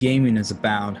Gaming is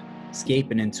about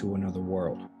escaping into another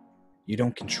world. You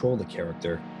don't control the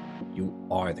character, you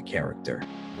are the character.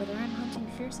 Whether I'm hunting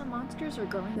fearsome monsters or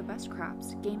growing the best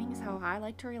crops, gaming is how I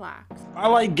like to relax. I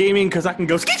like gaming because I can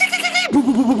go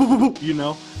you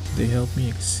know? They help me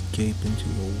escape into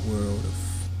a world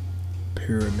of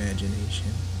pure imagination.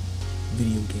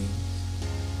 Video games.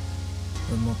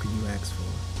 What more could you ask for?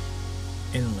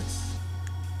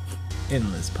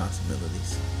 Endless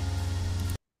possibilities.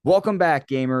 Welcome back,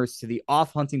 gamers, to the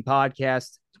Off Hunting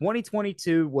Podcast.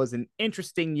 2022 was an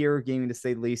interesting year of gaming, to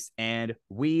say the least, and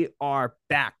we are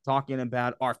back talking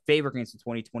about our favorite games of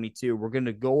 2022. We're going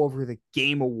to go over the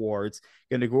Game Awards,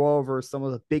 going to go over some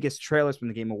of the biggest trailers from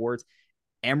the Game Awards,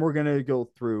 and we're going to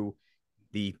go through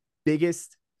the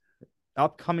biggest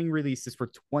upcoming releases for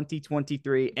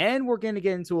 2023, and we're going to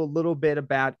get into a little bit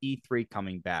about E3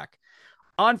 coming back.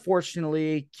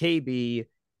 Unfortunately, KB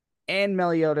and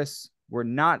Meliodas were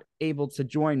not able to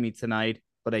join me tonight,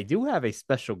 but I do have a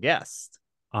special guest.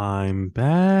 I'm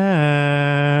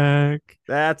back.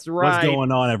 That's right. What's going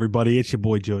on, everybody? It's your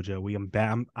boy JoJo. We am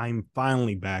back. I'm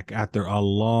finally back after a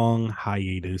long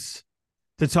hiatus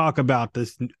to talk about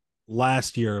this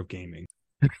last year of gaming.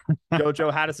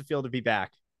 JoJo, how does it feel to be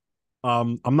back?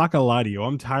 I'm not gonna lie to you.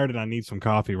 I'm tired and I need some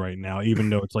coffee right now, even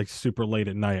though it's like super late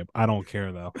at night. I don't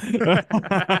care though.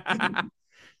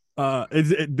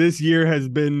 This year has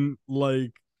been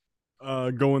like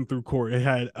going through court. It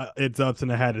had its ups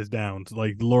and it had its downs.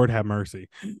 Like, Lord have mercy.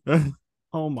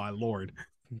 Oh my Lord.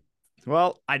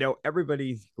 Well, I know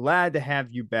everybody's glad to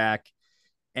have you back.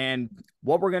 And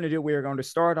what we're going to do, we are going to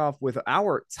start off with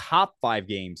our top 5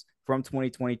 games from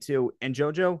 2022. And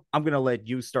JoJo, I'm going to let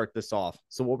you start this off.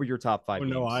 So what were your top 5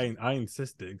 games? No, I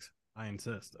insist, Diggs. I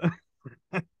insist.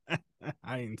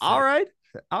 I insist. All right.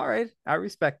 I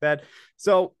respect that.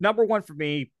 So number 1 for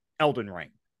me, Elden Ring,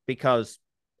 because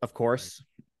of course,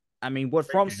 I mean, what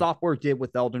From Software did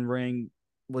with Elden Ring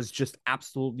was just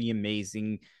absolutely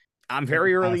amazing. I'm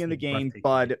very early in the game,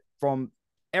 but from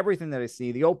everything that I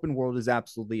see, the open world is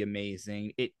absolutely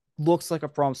amazing. It looks like a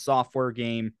From Software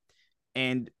game,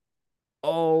 and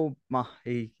oh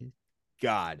my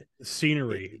God,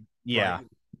 scenery. Yeah,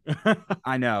 right.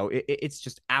 I know. It's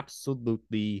just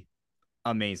absolutely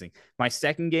amazing. My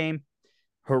second game,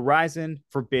 Horizon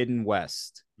Forbidden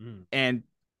West. And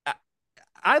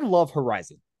I love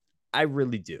Horizon. I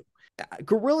really do.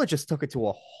 Guerrilla just took it to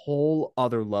a whole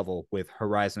other level with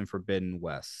Horizon Forbidden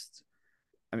West.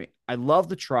 I mean, I love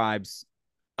the tribes.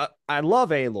 I love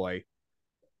Aloy.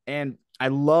 And I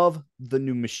love the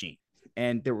new machine.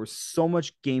 And there was so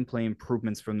much gameplay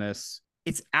improvements from this.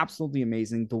 It's absolutely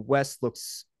amazing. The West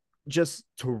looks just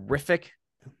terrific.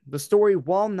 The story,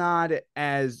 while not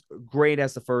as great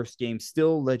as the first game,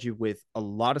 still led you with a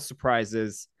lot of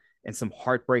surprises and some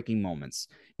heartbreaking moments.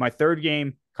 My third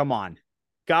game, come on,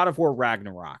 God of War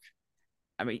Ragnarok.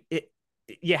 I mean,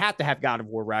 you have to have God of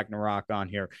War Ragnarok on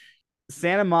here.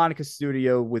 Santa Monica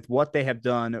Studio, with what they have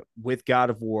done with God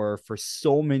of War for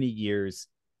so many years,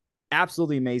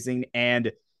 absolutely amazing.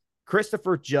 And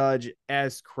Christopher Judge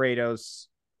as Kratos,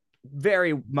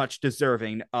 very much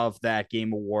deserving of that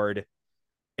game award.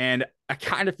 And I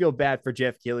kind of feel bad for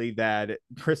Jeff Keighley that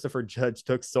Christopher Judge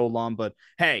took so long. But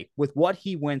hey, with what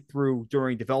he went through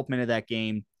during development of that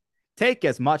game, take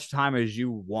as much time as you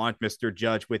want, Mr.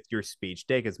 Judge, with your speech.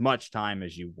 Take as much time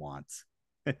as you want.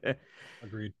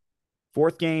 Agreed.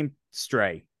 Fourth game,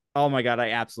 Stray. Oh my God,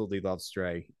 I absolutely love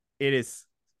Stray. It is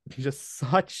just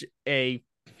such a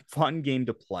fun game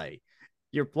to play.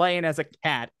 You're playing as a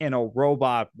cat in a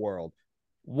robot world.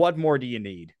 What more do you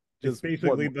need? It's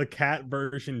basically the cat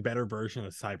version, better version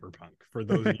of Cyberpunk, for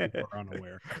those of you who are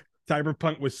unaware.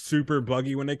 Cyberpunk was super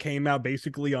buggy when it came out,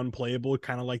 basically unplayable,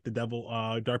 kind of like the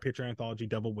Dark Picture Anthology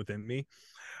Devil Within Me.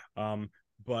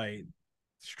 But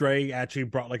Stray actually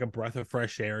brought like a breath of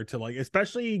fresh air to, like,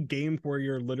 especially games where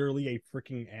you're literally a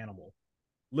freaking animal.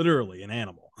 Literally an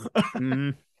animal.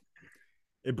 Mm-hmm.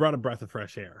 It brought a breath of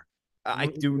fresh air. I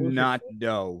do not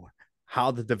know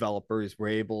how the developers were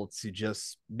able to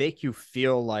just make you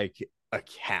feel like a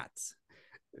cat,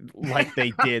 like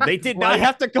they did. They did not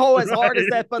have to go as hard as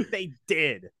that, but they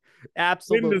did.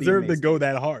 Absolutely. Didn't deserve to go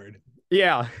that hard.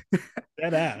 Yeah.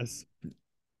 That ass.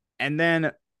 And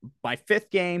then my fifth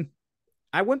game,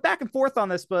 I went back and forth on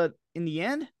this, but in the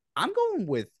end, I'm going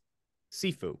with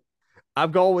Sifu.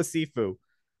 I'm going with Sifu.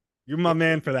 You're my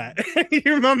man for that.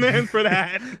 You're my man for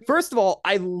that. First of all,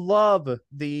 I love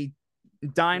the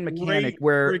dying mechanic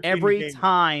where every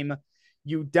time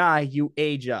you die, you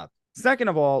age up. Second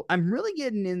of all, I'm really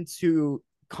getting into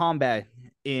combat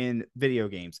in video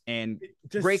games, and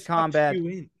great combat.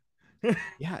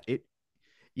 Yeah,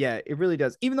 Yeah, it really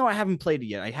does. Even though I haven't played it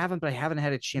yet, but I haven't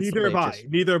had a chance to play it.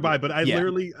 Neither have I. But I Yeah.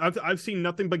 literally, I've seen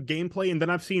nothing but gameplay, and then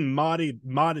I've seen modded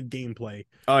gameplay,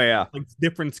 Oh yeah. like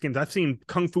different skins. I've seen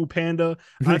Kung Fu Panda.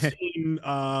 I've seen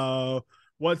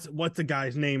what's the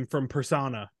guy's name from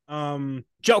Persona?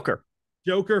 Joker.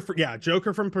 Joker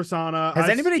from Persona. Has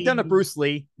anybody done a Bruce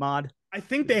Lee mod? I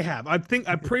think they have. I'm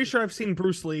pretty sure I've seen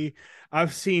Bruce Lee.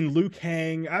 I've seen Liu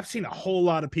Kang. I've seen a whole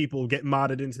lot of people get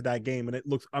modded into that game, and it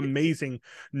looks amazing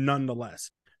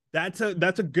nonetheless. That's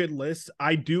a good list.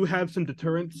 I do have some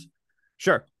deterrents.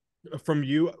 Sure. From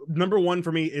you. Number one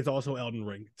for me is also Elden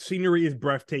Ring. Scenery is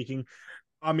breathtaking.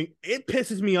 I mean, it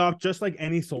pisses me off just like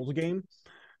any Souls game.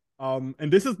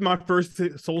 And this is my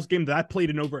first Souls game that I played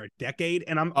in over a decade,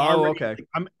 and I'm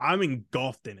I'm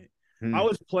engulfed in it. I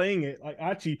was playing it. Like,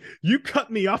 actually, you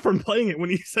cut me off from playing it when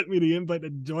you sent me the invite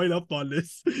to join up on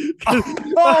this.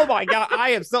 Oh my god,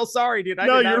 I am so sorry, dude.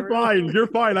 You're fine. You're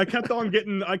fine. I kept on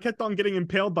getting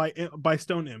impaled by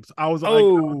stone imps. I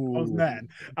was mad.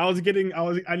 I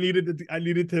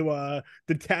needed to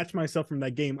detach myself from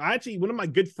that game. One of my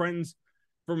good friends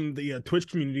from the Twitch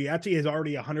community actually has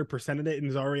already 100%ed it and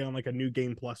is already on like a new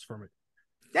game plus from it.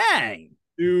 Dang.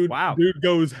 Dude, wow. Dude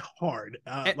goes hard.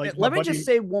 Let me just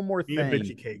say one more thing. Let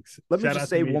me just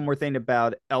say one more thing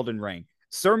about Elden Ring.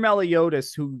 Sir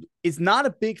Meliodas, who is not a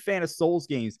big fan of Souls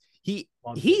games, he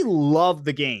loved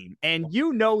the game. And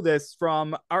you know this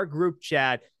from our group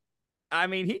chat. I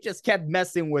mean, he just kept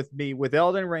messing with me with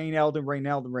Elden Ring. Elden Ring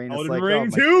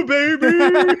 2, baby.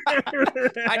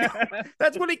 I know.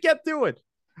 That's what he kept doing.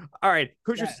 All right.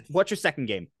 What's your second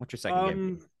game?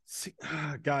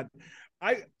 God,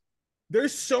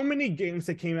 there's so many games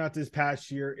that came out this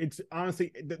past year. It's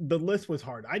honestly, the list was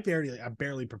hard. I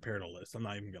barely prepared a list. I'm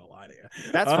not even gonna lie to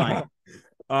you. That's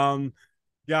fine.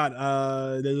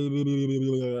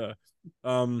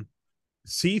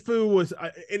 Sifu was,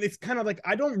 and it's kind of like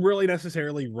I don't really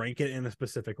necessarily rank it in a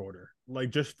specific order,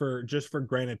 like just for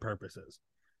granted purposes.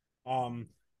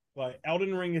 But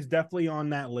Elden Ring is definitely on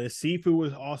that list. Sifu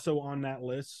was also on that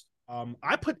list.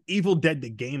 I put Evil Dead the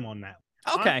game on that.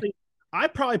 Okay. Honestly, I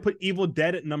probably put Evil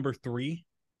Dead at number 3,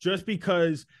 just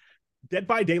because Dead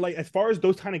by Daylight, as far as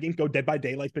those kind of games go, Dead by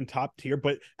Daylight's been top tier.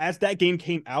 But as that game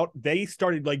came out, they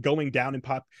started like going down in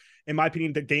pop. In my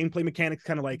opinion, the gameplay mechanics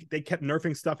kind of like they kept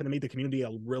nerfing stuff and it made the community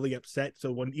really upset.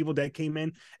 So when Evil Dead came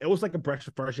in, it was like a breath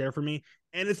of fresh air for me.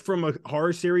 And it's from a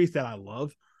horror series that I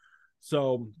love.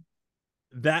 So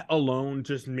that alone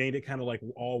just made it kind of like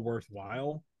all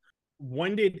worthwhile.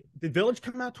 When did Village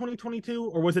come out? 2022,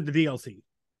 or was it the DLC?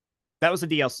 That was a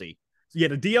DLC. Yeah,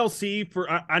 the DLC for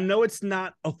I know it's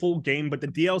not a full game, but the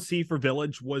DLC for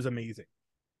Village was amazing.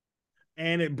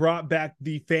 And it brought back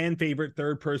the fan favorite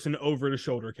third person over the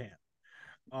shoulder cam.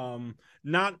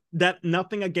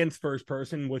 Nothing against first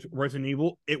person with Resident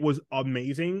Evil. It was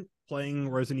amazing playing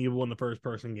Resident Evil in the first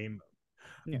person game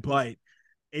mode. Yeah. But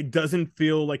it doesn't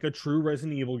feel like a true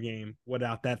Resident Evil game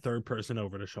without that third person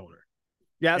over the shoulder.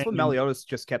 Yeah, that's what Meliodas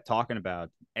just kept talking about.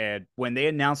 And when they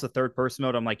announced the third person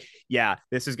mode, I'm like, yeah,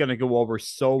 this is going to go over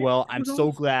so well. I'm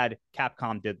so glad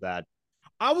Capcom did that.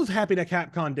 I was happy that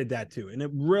Capcom did that too. And it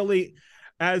really,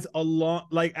 as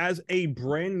a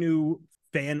brand new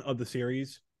fan of the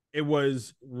series, it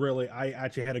was really, I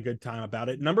actually had a good time about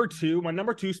it. My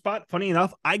number 2 spot, funny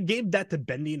enough, I gave that to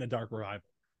Bendy and the Dark Revival.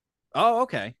 Oh,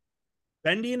 okay.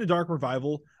 Bendy and the Dark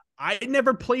Revival. I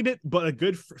never played it, but a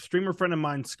good streamer friend of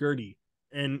mine, Skirty,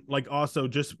 and like also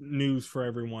just news for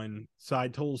everyone.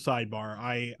 Total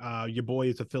sidebar. Your boy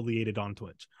is affiliated on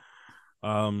Twitch.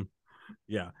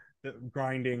 Yeah,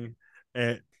 grinding.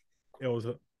 It was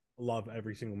love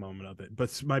every single moment of it.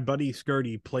 But my buddy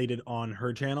Skirty played it on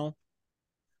her channel,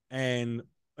 and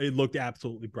it looked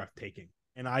absolutely breathtaking.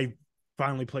 And I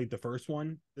finally played the first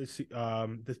one this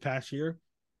past year.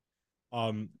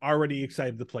 Already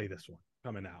excited to play this one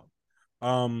coming out.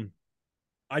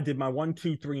 I did my 1,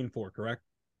 2, 3, and 4, correct?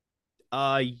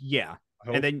 Yeah.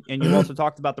 And you also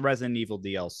talked about the Resident Evil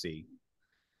DLC.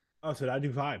 Oh, so did I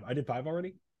do 5? I did 5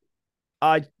 already?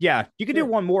 Yeah. You could do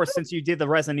one more since you did the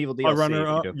Resident Evil DLC. Runner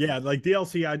up. Yeah, like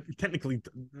DLC technically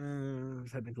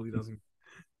doesn't.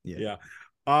 Yeah.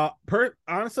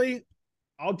 Honestly,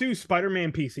 I'll do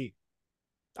Spider-Man PC.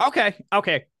 Okay.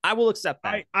 I will accept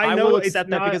that. I know will accept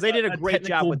that because they did a great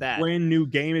job with that. Brand new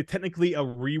game. It's technically a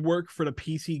rework for the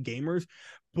PC gamers,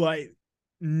 but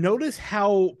notice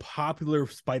how popular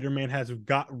Spider-Man has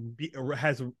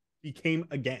became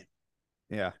again.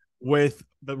 Yeah. With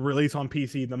the release on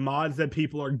PC, the mods that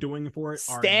people are doing for it.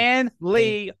 Stan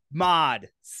Lee mod.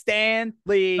 Screw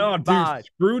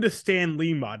the Stan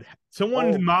Lee mod.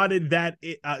 Someone modded that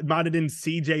modded in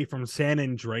CJ from San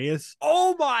Andreas.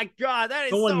 Oh my god, that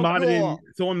is someone so modded cool.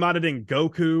 Someone modded in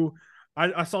Goku.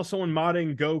 I saw someone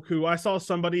modding Goku. I saw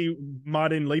somebody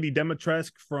modding Lady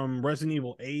Dimitrescu from Resident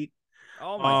Evil 8.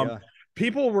 Oh my god.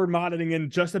 People were modding in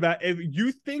just about, if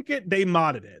you think it, they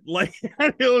modded it. Like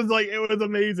it was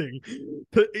amazing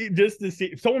just to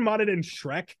see. Someone modded in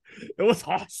Shrek. It was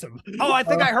awesome. Oh, I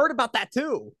think I heard about that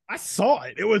too. I saw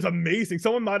it. It was amazing.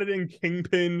 Someone modded in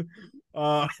Kingpin.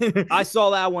 I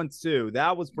saw that one too.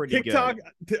 That was pretty TikTok,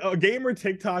 good. Gamer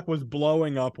TikTok was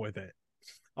blowing up with it.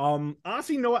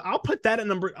 Honestly, you know what? I'll put that on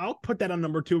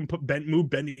number 2 and move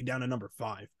Bendy down to number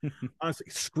 5. Honestly,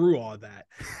 screw all that.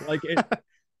 Like it.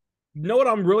 You know what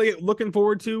I'm really looking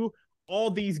forward to?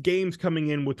 All these games coming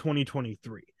in with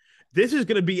 2023. This is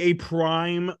going to be a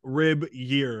prime rib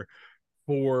year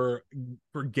for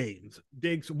games.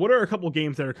 Diggs, what are a couple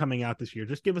games that are coming out this year?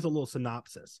 Just give us a little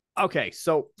synopsis. Okay,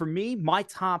 so for me, my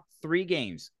top 3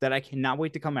 games that I cannot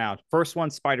wait to come out. First one,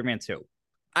 Spider-Man 2.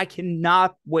 I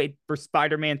cannot wait for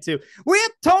Spider-Man 2. We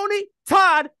have Tony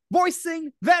Todd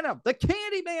voicing Venom, the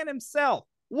Candyman himself.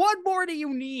 What more do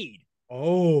you need?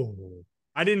 Oh,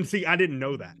 I didn't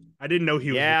know that. I didn't know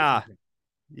he was.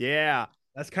 Yeah.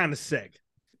 That's kind of sick.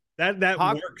 That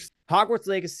works. Hogwarts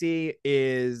Legacy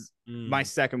is my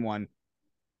second one.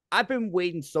 I've been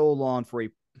waiting so long for a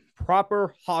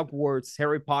proper Hogwarts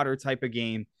Harry Potter type of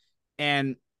game.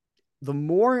 And the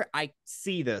more I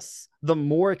see this, the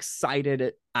more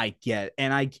excited I get.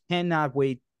 And I cannot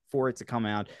wait for it to come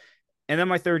out. And then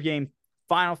my third game,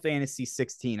 Final Fantasy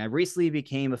 16. I recently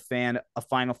became a fan of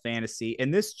Final Fantasy,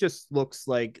 and this just looks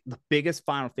like the biggest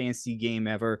Final Fantasy game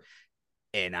ever.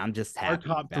 And I'm just happy.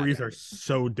 Our top 3s are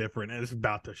so different, and it's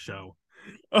about to show.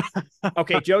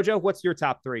 Okay, Jojo, what's your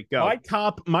top 3? Go.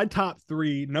 My top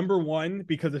 3, number 1,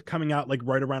 because it's coming out like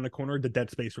right around the corner, the Dead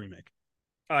Space remake.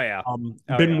 Oh yeah.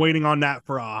 Been waiting on that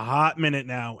for a hot minute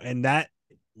now, and that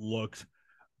looks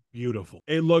beautiful.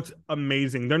 It looks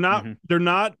amazing. They're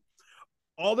not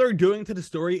all they're doing to the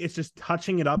story is just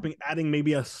touching it up and adding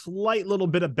maybe a slight little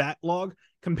bit of backlog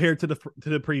compared to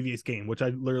the previous game, which I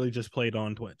literally just played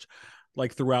on Twitch,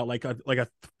 like throughout like a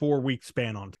 4-week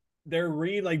span on. They're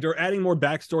adding more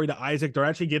backstory to Isaac. They're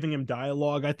actually giving him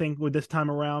dialogue, I think, with this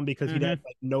time around, because he had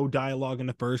like no dialogue in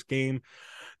the first game.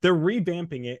 They're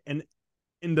revamping it and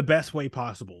in the best way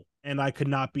possible, and I could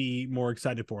not be more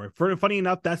excited for it. Funny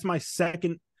enough, that's my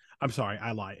second. I'm sorry,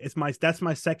 I lied. That's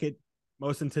my second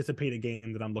most anticipated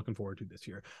game that I'm looking forward to this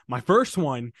year. My first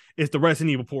one is the Resident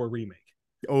Evil 4 remake.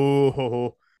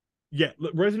 Oh, yeah,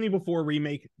 Resident Evil 4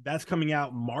 remake. That's coming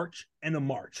out March, end of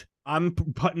March. I'm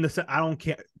putting this. I don't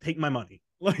care. Take my money.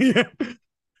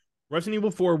 Resident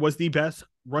Evil 4 was the best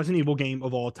Resident Evil game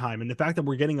of all time, and the fact that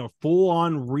we're getting a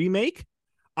full-on remake,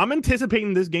 I'm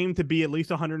anticipating this game to be at least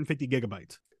 150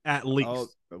 gigabytes, at least. Oh,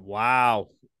 wow.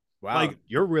 Like,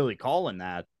 you're really calling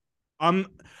that.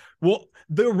 Well,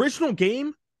 the original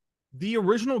game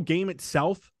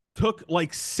itself took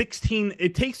like 16.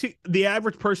 It takes the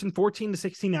average person 14 to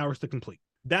 16 hours to complete.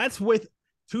 That's with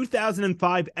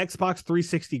 2005 Xbox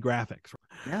 360 graphics.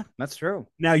 Yeah, that's true.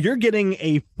 Now you're getting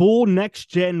a full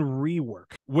next-gen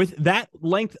rework with that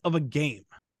length of a game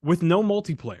with no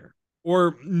multiplayer,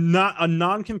 or not a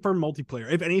non-confirmed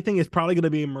multiplayer. If anything, it's probably going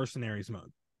to be a Mercenaries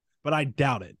mode, but I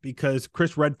doubt it because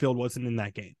Chris Redfield wasn't in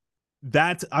that game.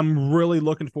 I'm really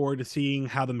looking forward to seeing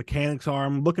how the mechanics are.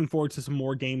 I'm looking forward to some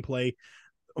more gameplay.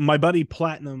 My buddy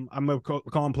Platinum, I'm going to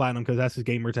call him Platinum because that's his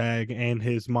gamer tag and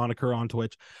his moniker on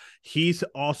Twitch. He's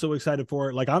also excited for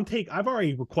it. Like I've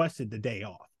already requested the day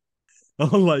off.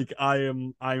 Like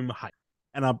I'm hyped,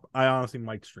 and I honestly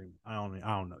might stream. I don't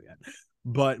know yet.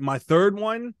 But my third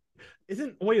one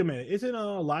isn't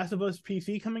Last of Us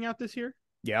PC coming out this year?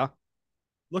 Yeah.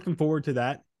 Looking forward to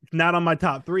that. Not on my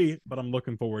top 3, but I'm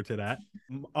looking forward to that.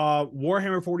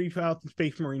 Warhammer 40,000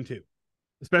 Space Marine 2.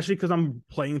 Especially because I'm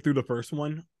playing through the first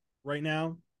one right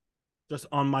now, just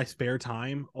on my spare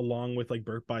time, along with like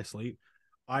Birth by Sleep.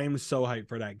 I am so hyped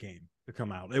for that game to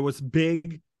come out. It was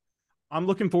big. I'm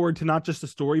looking forward to not just the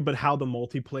story, but how the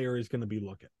multiplayer is going to be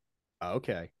looking.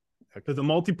 Okay. Because the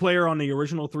multiplayer on the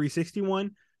original 360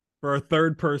 one, for a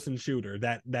third-person shooter,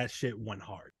 that shit went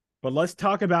hard. But let's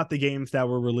talk about the games that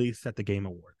were released at the Game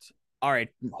Awards. All right,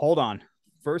 hold on.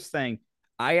 First thing,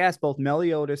 I asked both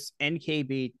Meliodas and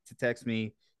KB to text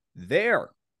me their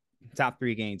top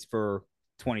 3 games for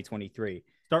 2023.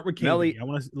 Start with KB.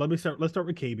 Let's start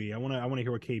with KB. I want to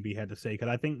hear what KB had to say, because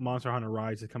I think Monster Hunter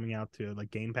Rise is coming out to like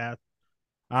Game Pass.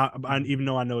 Even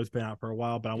though I know it's been out for a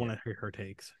while, but I want to hear her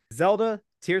takes. Zelda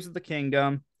Tears of the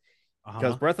Kingdom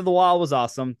because Breath of the Wild was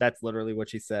awesome. That's literally what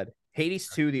she said. Hades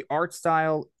 2, the art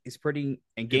style is pretty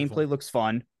and gameplay looks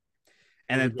fun.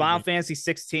 And then Final Fantasy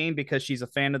 16 because she's a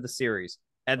fan of the series.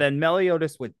 And then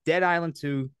Meliodas with Dead Island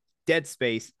 2, Dead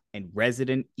Space, and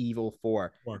Resident Evil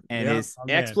 4. And his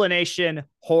explanation,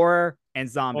 horror and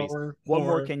zombies. What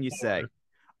more can you say?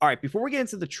 All right, before we get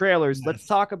into the trailers, let's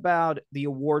talk about the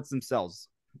awards themselves.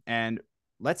 And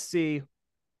let's see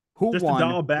who won. Just to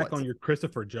dial back on your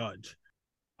Christopher Judge.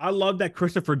 I love that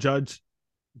Christopher Judge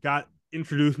got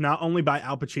introduced not only by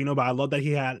Al Pacino, but I love that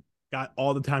he got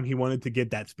all the time he wanted to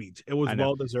get that speech. It was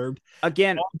well deserved.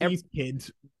 Again, all these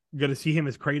kids gonna see him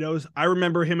as Kratos. I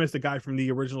remember him as the guy from the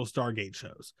original Stargate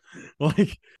shows.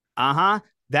 Like,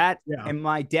 and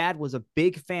my dad was a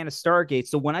big fan of Stargate.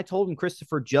 So when I told him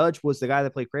Christopher Judge was the guy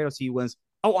that played Kratos, he was,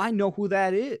 oh, I know who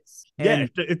that is. And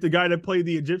it's the guy that played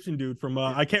the Egyptian dude from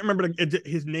I can't remember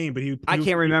his name, but I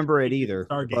can't remember it either.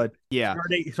 Stargate. But yeah,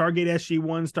 Stargate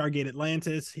SG-1, Stargate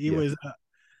Atlantis. He was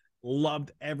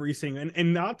loved every single,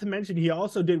 and not to mention he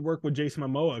also did work with Jason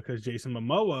Momoa, because Jason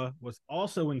Momoa was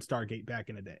also in Stargate back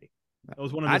in the day. That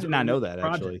was one of his I did not know that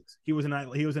projects. Actually. He was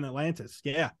in Atlantis.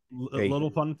 Yeah, a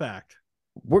little fun fact.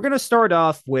 We're going to start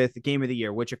off with Game of the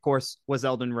Year, which, of course, was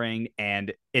Elden Ring,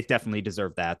 and it definitely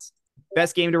deserved that.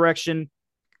 Best Game Direction,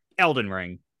 Elden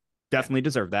Ring. Definitely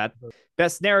deserved that.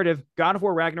 Best Narrative, God of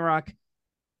War Ragnarok.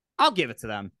 I'll give it to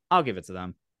them.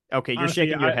 Okay, you're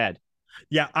shaking your head.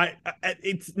 Yeah,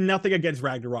 it's nothing against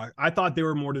Ragnarok. I thought they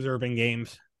were more deserving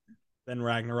games than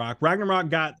Ragnarok. Ragnarok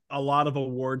got a lot of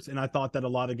awards, and I thought that a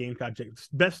lot of games got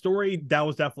best story. That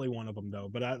was definitely one of them, though.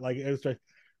 But it was just,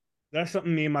 that's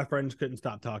something me and my friends couldn't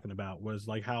stop talking about, was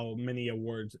like how many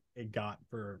awards it got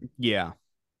for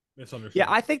misunderstanding. Yeah,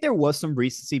 I think there was some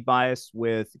recency bias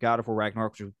with God of War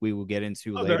Ragnarok, which we will get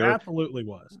into later. There absolutely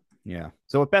was. Yeah.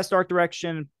 So with Best Art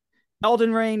Direction,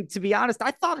 Elden Ring, to be honest, I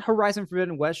thought Horizon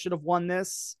Forbidden West should have won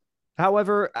this.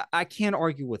 However, I can't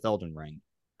argue with Elden Ring.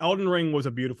 Elden Ring was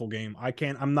a beautiful game.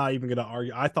 I'm not even going to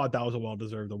argue. I thought that was a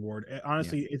well-deserved award.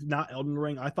 Honestly, it's not Elden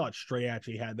Ring. I thought Stray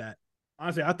actually had that.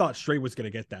 Honestly, I thought Stray was going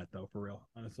to get that, though, for real.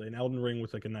 Honestly, and Elden Ring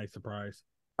was like a nice surprise.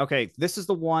 Okay, this is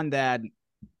the one that,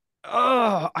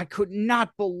 I could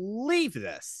not believe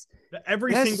this.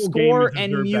 Every Best single score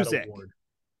game and music.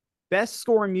 Best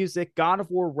score and music, God of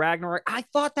War Ragnarok. I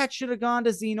thought that should have gone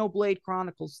to Xenoblade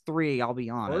Chronicles 3, I'll be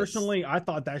honest. Personally, I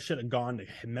thought that should have gone to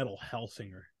Metal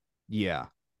Hellsinger. Yeah.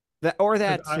 That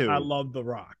too. I love the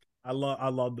rock. I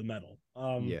love the metal.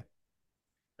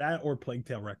 That or Plague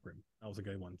Tale Requiem. That was a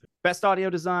good one too. Best audio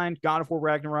design, God of War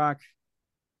Ragnarok.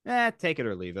 Take it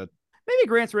or leave it. Maybe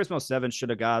Gran Turismo 7 should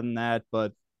have gotten that,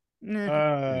 but I'm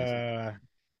not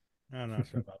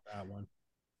sure about that one.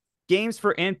 Games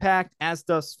for Impact, As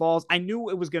Dusk Falls. I knew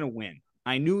it was going to win.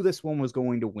 I knew this one was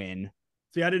going to win.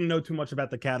 See, I didn't know too much about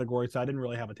the category, so I didn't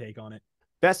really have a take on it.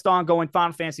 Best ongoing,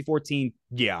 Final Fantasy 14.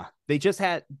 Yeah.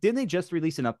 Didn't they just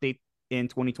release an update in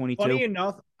 2022? Funny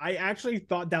enough, I actually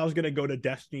thought that was going to go to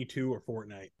Destiny 2 or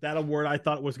Fortnite. That award I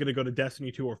thought was going to go to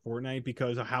Destiny 2 or Fortnite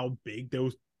because of how big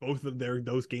both of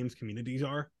those games communities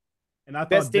are. And I thought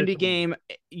Best Indie Game.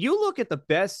 You look at the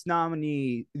best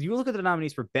nominee. You look at the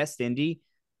nominees for Best Indie.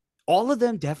 All of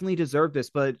them definitely deserve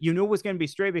this, but you knew it was going to be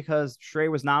Stray because Stray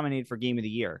was nominated for Game of the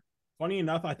Year. Funny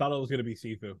enough, I thought it was going to be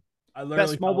Sifu.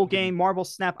 Best mobile game, Marvel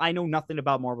Snap. I know nothing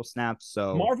about Marvel Snap,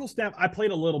 so Marvel Snap. I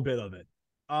played a little bit of it.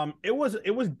 It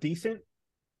was decent.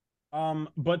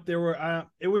 But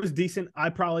it was decent. I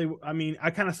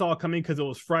kind of saw it coming because it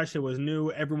was fresh. It was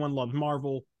new. Everyone loved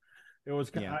Marvel. It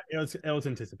was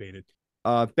anticipated.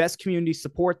 Best community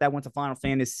support that went to Final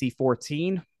Fantasy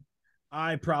 14.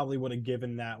 I probably would have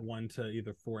given that one to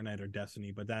either Fortnite or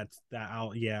Destiny, but I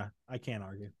can't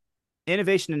argue.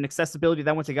 Innovation and accessibility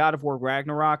that went to God of War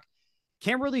Ragnarok.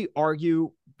 Can't really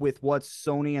argue with what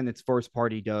Sony and its first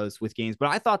party does with games, but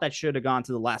I thought that should have gone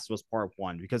to The Last of Us Part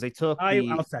 1 because they took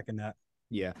I'll second that.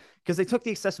 Yeah, because they took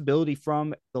the accessibility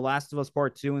from The Last of Us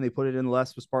Part 2 and they put it in The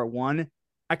Last of Us Part 1.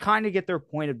 I kind of get their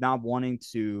point of not wanting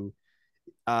to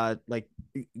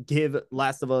give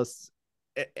Last of Us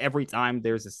every time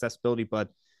there's accessibility, but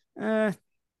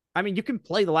you can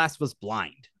play The Last of Us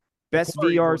blind. Best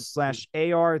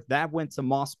VR/AR that went to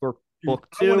Mossberg Book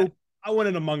 2. I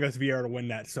wanted Among Us VR to win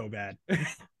that so bad.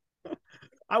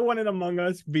 I wanted Among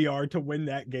Us VR to win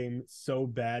that game so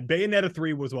bad. Bayonetta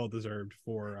 3 was well deserved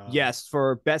for yes,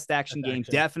 for best action game,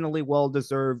 definitely well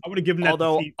deserved. I would have given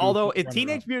that. Although if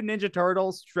Teenage Mutant Ninja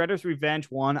Turtles Shredder's Revenge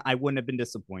won, I wouldn't have been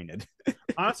disappointed.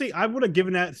 Honestly, I would have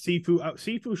given that Sifu.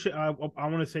 Sifu, I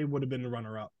want to say would have been the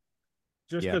runner-up,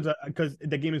 just because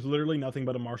the game is literally nothing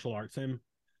but a martial arts sim.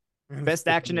 Best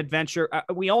action adventure.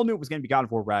 We all knew it was going to be God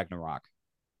of War Ragnarok.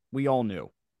 We all knew.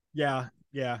 Yeah,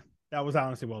 that was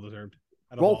honestly well deserved.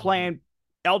 Role playing,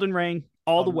 Elden Ring,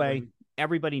 all the Elden way. Ring.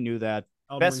 Everybody knew that.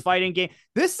 Elden Best Ring. fighting game.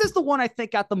 This is the one I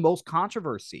think got the most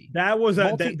controversy. That was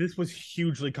this was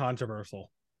hugely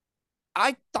controversial.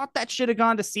 I thought that should have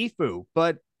gone to Sifu,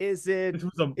 but is it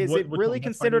really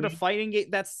considered a fighting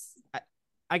game?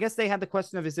 I guess they had the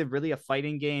question of, is it really a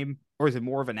fighting game or is it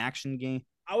more of an action game?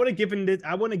 I wouldn't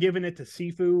have given it to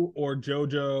Sifu or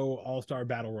JoJo All-Star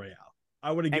Battle Royale.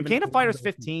 I would have given King of Fighters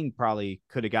 15 probably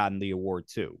could have gotten the award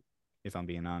too, if I'm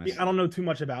being honest. I don't know too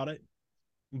much about it,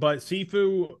 but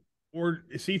Sifu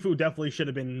definitely should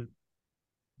have been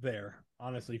there,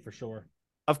 honestly, for sure.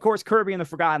 Of course, Kirby and the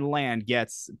Forgotten Land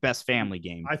gets best family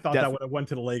game. I thought that would have went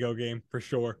to the Lego game for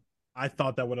sure.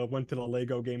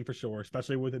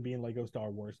 Especially with it being Lego Star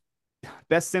Wars.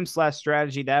 Best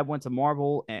sim/strategy, that went to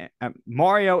Mario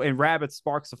and Rabbids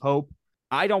Sparks of Hope.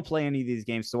 I don't play any of these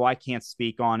games, so I can't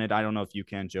speak on it. I don't know if you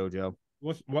can, JoJo.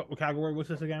 What category was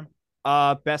this again?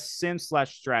 Best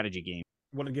sim/strategy game.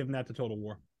 Would have given that to Total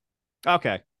War.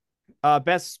 Okay.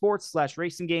 Best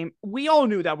sports/racing game. We all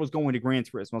knew that was going to Gran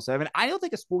Turismo 7. I don't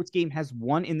think a sports game has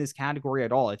won in this category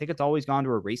at all. I think it's always gone to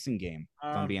a racing game, if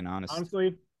I'm being honest.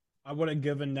 Honestly, I would have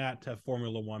given that to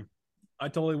Formula One. I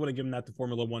totally would have given that to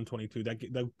Formula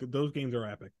 122. Those games are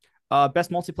epic.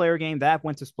 Best multiplayer game, that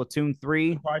went to Splatoon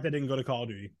 3. Surprised I didn't go to Call of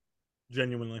Duty.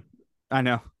 Genuinely. I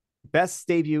know. Best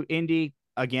debut indie,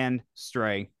 again,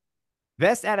 Stray.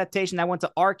 Best adaptation, that went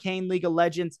to Arcane League of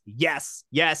Legends. Yes.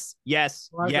 It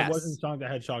wasn't Sonic the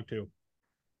Hedgehog 2.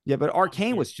 Yeah, but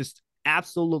Arcane was just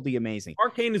absolutely amazing.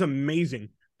 Arcane is amazing.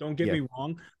 Don't get me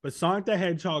wrong. But Sonic the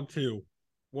Hedgehog 2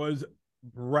 was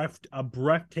a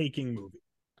breathtaking movie.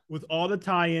 With all the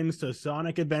tie-ins to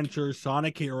Sonic Adventures,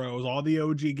 Sonic Heroes, all the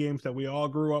OG games that we all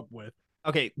grew up with.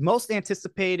 Okay, most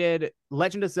anticipated,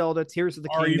 Legend of Zelda, Tears of the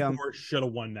Kingdom. RE4 should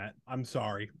have won that. I'm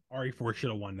sorry. RE4 should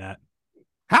have won that.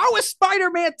 How is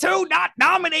Spider-Man 2 not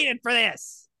nominated for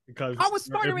this? Because how is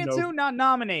Spider-Man 2 not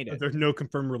nominated? There's no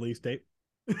confirmed release date.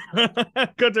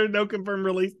 Because there's no confirmed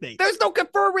release date. There's no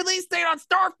confirmed release date on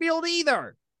Starfield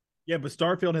either. Yeah, but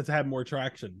Starfield has had more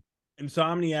traction.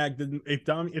 Insomniac didn't. If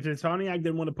Insomniac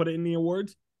didn't want to put it in the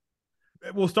awards,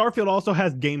 well, Starfield also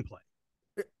has gameplay.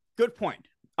 Good point.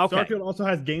 Okay. Starfield also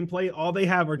has gameplay. All they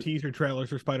have are teaser trailers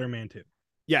for Spider-Man 2.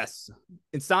 Yes.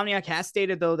 Insomniac has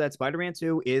stated, though, that Spider-Man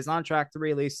 2 is on track to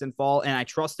release in fall, and I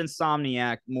trust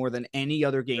Insomniac more than any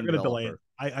other game developer. Delay it.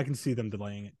 I can see them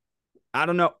delaying it. I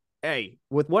don't know. Hey,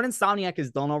 with what Insomniac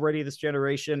has done already this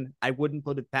generation, I wouldn't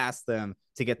put it past them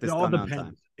to get this done on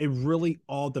time. It really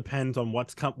all depends on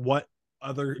what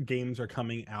other games are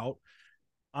coming out.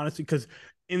 Honestly, because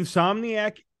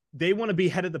Insomniac, they want to be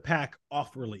head of the pack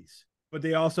off release, but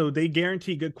they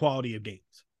guarantee good quality of games.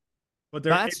 But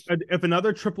if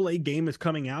another AAA game is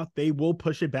coming out, they will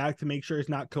push it back to make sure it's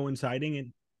not coinciding,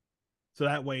 and so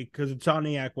that way, because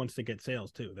Insomniac wants to get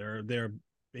sales too. They're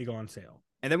big on sale.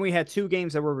 And then we had two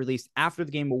games that were released after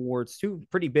the Game Awards, two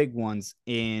pretty big ones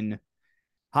in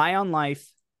High on Life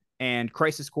and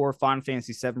Crisis Core Final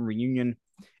Fantasy VII Reunion.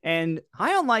 And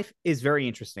High on Life is very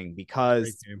interesting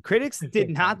because critics did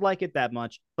not like it that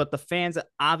much, but the fans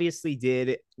obviously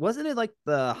did. Wasn't it like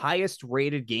the highest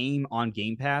rated game on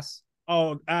Game Pass?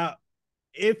 Oh,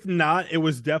 if not, it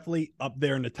was definitely up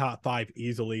there in the top 5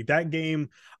 easily. That game,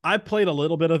 I played a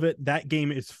little bit of it. That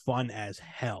game is fun as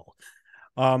hell.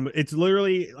 It's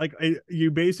literally like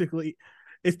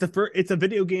it's a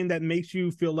video game that makes you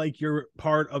feel like you're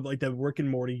part of like the Rick and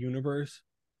Morty universe.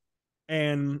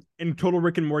 And in total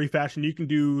Rick and Morty fashion, you can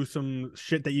do some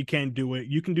shit that you can't do it.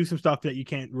 You can do some stuff that you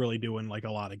can't really do in like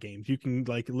a lot of games. You can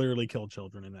like literally kill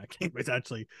children in that game.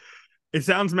 It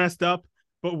sounds messed up,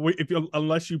 but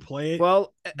unless you play it,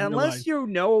 unless you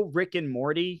know Rick and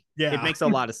Morty, it makes a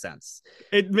lot of sense.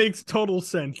 It makes total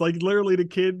sense. Like literally, the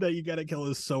kid that you gotta kill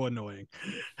is so annoying.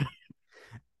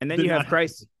 And then you have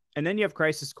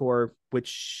Crisis Core,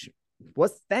 which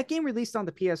was that game released on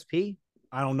the PSP?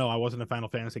 I don't know. I wasn't a Final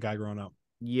Fantasy guy growing up.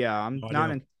 Yeah, I'm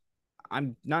not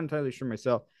entirely sure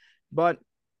myself. But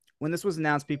when this was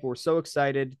announced, people were so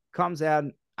excited. Comes out.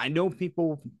 I know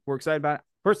people were excited about it.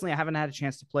 Personally, I haven't had a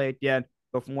chance to play it yet,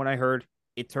 but from what I heard,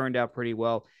 it turned out pretty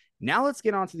well. Now let's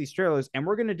get on to these trailers, and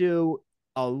we're going to do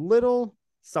a little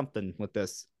something with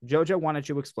this. Jojo, why don't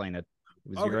you explain it?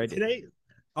 It was your idea. Today,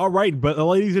 all right, but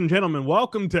ladies and gentlemen,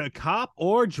 welcome to Cop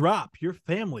or Drop, your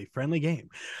family-friendly game.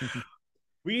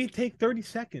 We take 30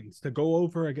 seconds to go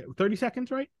over again. 30 seconds,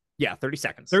 right? Yeah, 30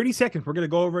 seconds. 30 seconds. We're going to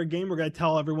go over a game. We're going to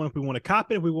tell everyone if we want to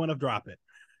cop it, if we want to drop it.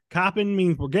 Copping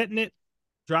means we're getting it.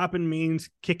 Dropping means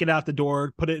kick it out the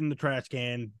door, put it in the trash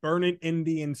can, burn it in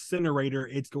the incinerator.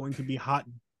 It's going to be hot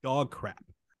dog crap.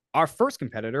 Our first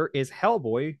competitor is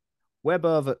Hellboy, Web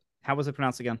of, how was it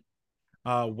pronounced again?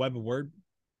 Web of Word.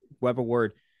 Web of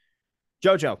Word.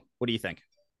 Jojo, what do you think?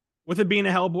 With it being a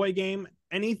Hellboy game,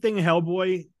 anything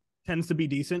Hellboy tends to be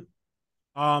decent.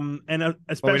 And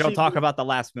especially well, we don't talk about the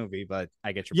last movie, but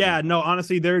I get your point. No,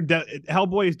 honestly,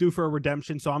 Hellboy is due for a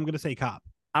redemption, so I'm gonna say Cop.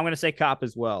 I'm gonna say Cop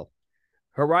as well.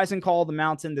 Horizon Call of the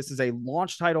Mountain. This is a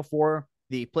launch title for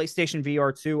the PlayStation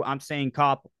VR 2. I'm saying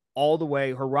Cop all the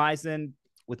way. Horizon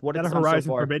with what it's done Horizon so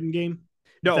far. Forbidden game.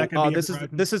 No, this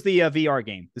is the VR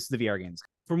game. This is the VR games.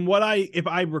 From if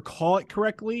I recall it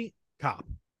correctly, Cop.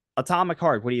 Atomic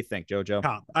Heart. What do you think, Jojo?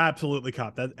 Cop, absolutely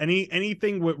Cop. That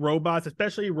anything with robots,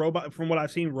 especially robot. From what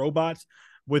I've seen, robots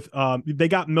with they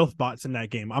got MILF bots in that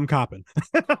game. I'm copping.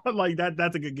 Like that.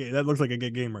 That's a good game. That looks like a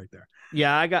good game right there.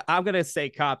 Yeah, I'm gonna say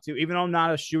Cop too. Even though I'm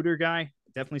not a shooter guy,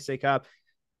 definitely say Cop.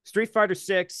 Street Fighter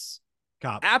 6.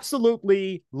 Cop.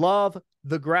 Absolutely love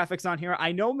the graphics on here.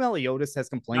 I know Meliodas has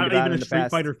complained about it in the past. Not even a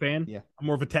Street Fighter fan. Yeah, I'm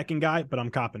more of a Tekken guy, but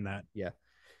I'm copping that. Yeah,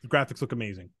 the graphics look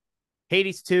amazing.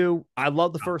 Hades 2. I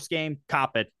love the first game.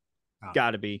 Cop it.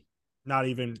 Gotta be. Not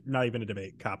even a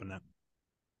debate. Copping that.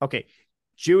 Okay.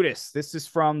 Judas. This is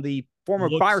from the former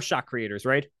Bioshock creators,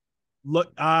 right?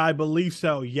 Look, I believe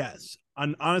so. Yes.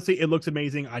 And honestly, it looks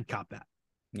amazing. I'd cop that.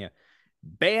 Yeah.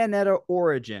 Bayonetta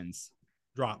Origins.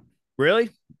 Drop. Really?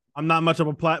 I'm not much of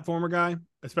a platformer guy,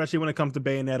 especially when it comes to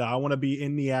Bayonetta. I want to be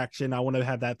in the action. I want to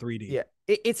have that 3D. Yeah.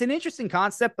 It's an interesting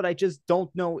concept, but I just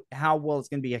don't know how well it's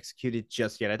going to be executed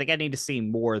just yet. I think I need to see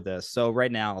more of this. So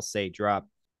right now I'll say drop.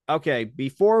 Okay.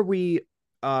 Before we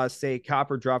say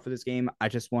cop or drop for this game, I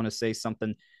just want to say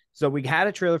something. So we had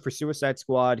a trailer for Suicide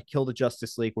Squad, Kill the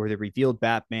Justice League, where they revealed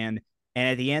Batman. And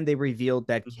at the end, they revealed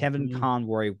that Kevin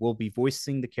Conroy will be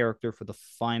voicing the character for the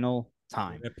final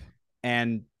time. Yep.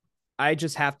 And I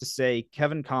just have to say,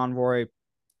 Kevin Conroy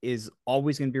is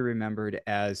always going to be remembered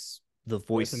as the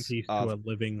voice of a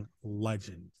living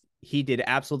legend. He did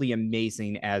absolutely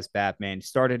amazing as Batman. He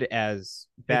started as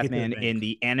Batman in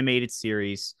the animated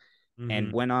series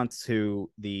and went on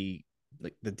to the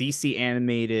DC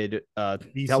animated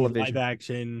DC television live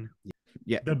action.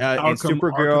 Yeah, and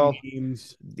Supergirl,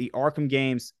 the Arkham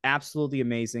games, absolutely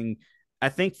amazing. I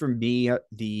think for me,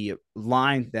 the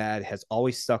line that has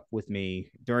always stuck with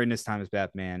me during this time as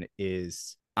Batman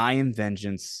is, "I am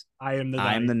vengeance. I am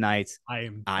the night. I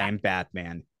am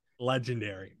Batman."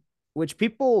 Legendary. Which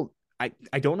people, I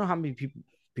don't know how many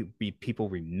people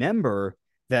remember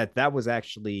that was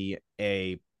actually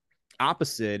a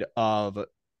opposite of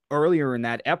earlier in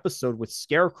that episode with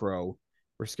Scarecrow,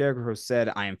 where Scarecrow said,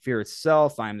 "I am fear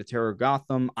itself. I am the terror of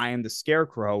Gotham. I am the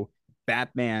Scarecrow."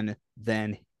 Batman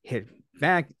then hit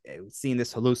back, seeing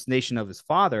this hallucination of his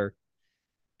father.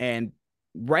 And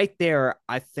right there,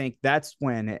 I think that's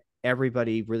when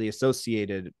everybody really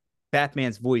associated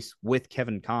Batman's voice with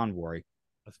Kevin Conroy.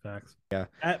 That's facts. Yeah.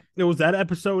 It was that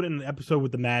episode and the episode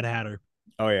with the Mad Hatter.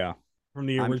 Oh, yeah. From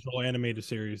the original animated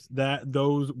series.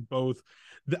 Those both.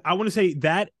 I want to say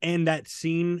that and that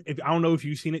scene. I don't know if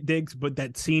you've seen it, Diggs, but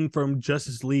that scene from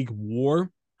Justice League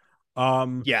War.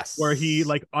 Yes. Where he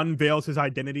unveils his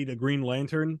identity to Green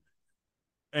Lantern.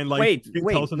 And wait,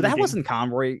 that wasn't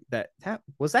Conroy. That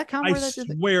was that Conroy. I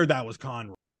swear that was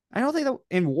Conroy. I don't think that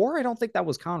in War. I don't think that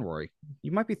was Conroy.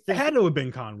 You might be thinking it had to have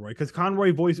been Conroy because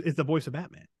Conroy is the voice of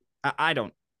Batman. I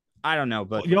don't know,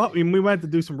 but we might have to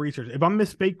do some research. If I'm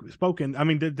misspoken, I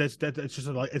mean that's just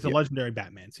it's a legendary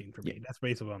Batman scene for me. That's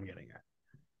basically what I'm getting at.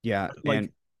 Yeah, and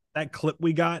that clip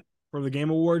we got from the Game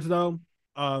Awards though.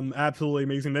 Absolutely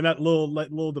amazing. Then that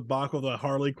little debacle, the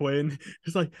Harley Quinn.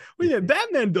 It's like, wait,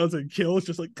 Batman doesn't kill. It's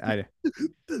just like,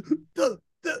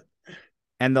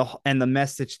 and the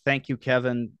message. Thank you,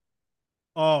 Kevin.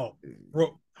 Oh,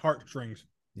 heartstrings.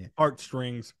 Yeah.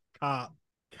 Heartstrings.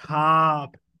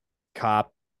 Cop.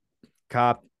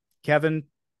 Kevin,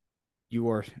 you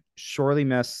are sorely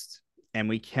missed, and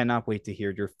we cannot wait to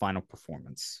hear your final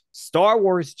performance. Star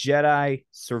Wars Jedi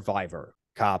Survivor.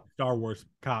 Cop. Star Wars.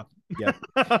 Cop. Yeah.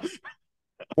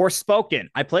 Forspoken.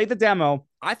 I played the demo.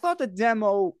 I thought the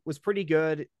demo was pretty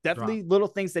good. Definitely little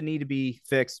things that need to be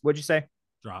fixed. What'd you say?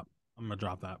 Drop. I'm gonna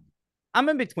drop that. I'm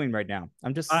in between right now.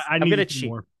 I'm I'm gonna cheat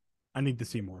more. I need to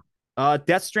see more.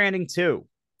 Death Stranding 2.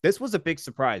 This was a big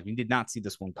surprise. We did not see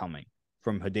this one coming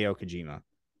from Hideo Kojima.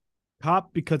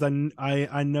 Cop, because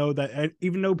I know that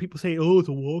even though people say, "Oh, it's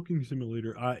a walking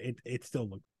simulator," it still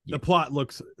looks. Yeah. The plot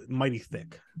looks mighty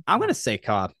thick. I'm gonna say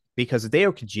Cop because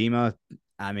Hideo Kojima.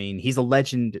 I mean, he's a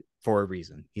legend for a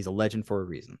reason.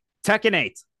 Tekken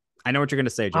 8. I know what you're gonna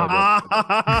say, Jojo.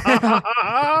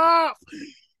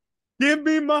 Give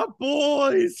me my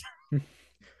boys.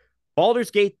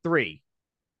 Baldur's Gate 3.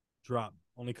 Drop.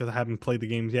 only because I haven't played the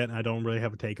games yet and I don't really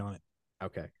have a take on it.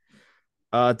 Okay.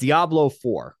 Diablo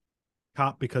 4.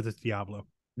 Cop because it's Diablo.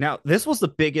 Now, this was the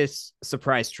biggest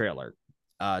surprise trailer.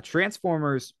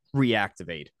 Transformers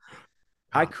Reactivate.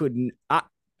 I couldn't.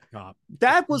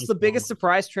 That was the biggest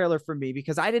surprise trailer for me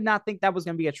because I did not think that was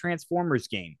going to be a Transformers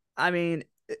game. I mean,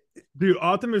 dude,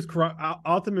 Optimus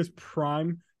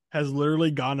Prime has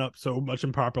literally gone up so much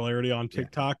in popularity on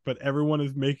TikTok, but everyone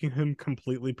is making him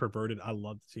completely perverted. I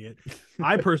love to see it.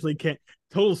 I personally can't.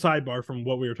 Total sidebar from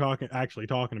what we were actually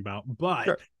talking about, but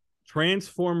sure.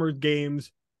 Transformers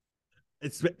games.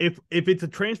 If it's a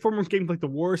Transformers game like the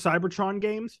War of Cybertron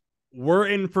games, we're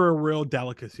in for a real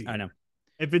delicacy. I know.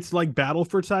 If it's like Battle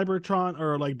for Cybertron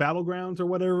or like Battlegrounds or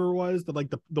whatever it was,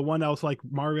 the one that was like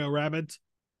Mario Rabbids,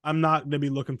 I'm not gonna be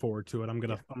looking forward to it. I'm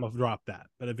gonna drop that.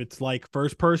 But if it's like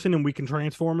first person and we can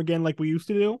transform again like we used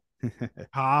to do,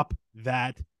 cop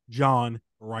that John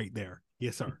right there.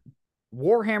 Yes, sir.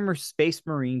 Warhammer Space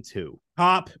Marine 2.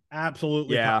 Cop,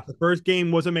 absolutely. Yeah. Cop. The first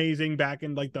game was amazing back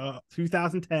in like the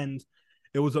 2010s.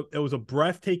 It was a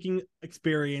breathtaking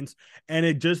experience, and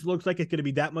it just looks like it's going to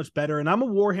be that much better. And I'm a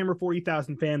Warhammer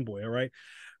 40,000 fanboy, all right?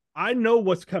 I know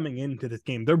what's coming into this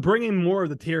game. They're bringing more of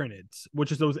the Tyranids,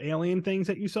 which is those alien things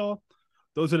that you saw.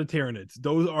 Those are the Tyranids.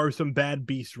 Those are some bad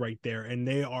beasts right there, and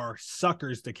they are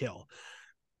suckers to kill.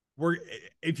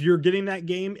 If you're getting that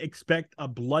game, expect a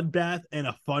bloodbath and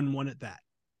a fun one at that.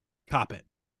 Cop it.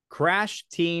 Crash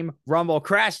Team Rumble.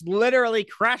 Crash literally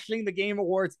crashing the Game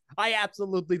Awards. I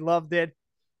absolutely loved it.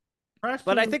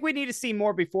 But I think we need to see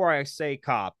more before I say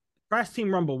cop. Crash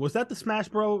Team Rumble. Was that the Smash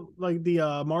Bros, like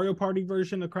the Mario Party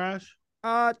version of Crash?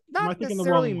 Not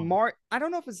necessarily I don't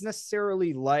know if it's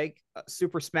necessarily like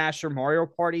Super Smash or Mario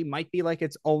Party. Might be like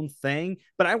its own thing,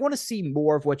 but I want to see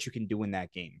more of what you can do in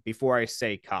that game before I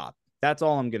say cop. That's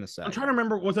all I'm gonna say. I'm trying to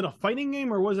remember. Was it a fighting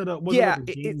game or was it a?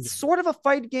 It's sort of a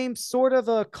fight game, sort of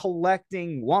a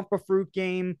collecting Wampa Fruit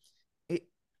game.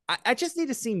 I just need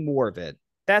to see more of it.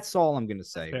 That's all I'm gonna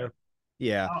say. Fair.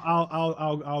 Yeah,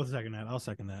 I'll second that. I'll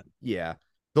second that. Yeah,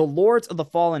 the Lords of the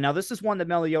Fallen. Now, this is one that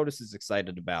Meliodas is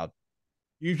excited about.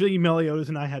 Usually, Meliodas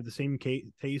and I have the same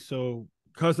taste, so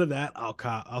because of that,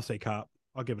 I'll say cop.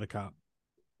 I'll give it a cop.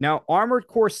 Now, Armored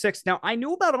Core 6. Now, I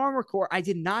knew about Armored Core. I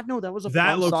did not know that was a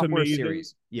From Software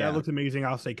series. Yeah, that looks amazing.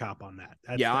 I'll say cop on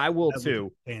that. I will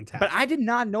too. Fantastic. But I did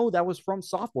not know that was From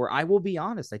Software. I will be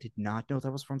honest. I did not know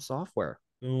that was From Software.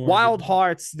 Wild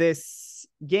Hearts, this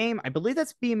game, I believe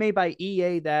that's being made by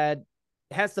EA that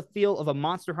has the feel of a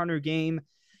Monster Hunter game.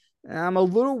 I'm a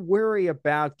little wary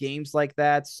about games like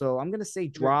that, so I'm going to say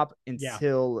drop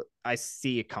until I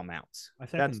see it come out.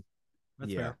 That's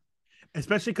fair.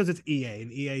 Especially because it's EA,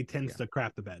 and EA tends to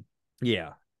crap the bed.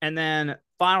 Yeah. And then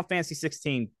Final Fantasy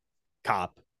 16,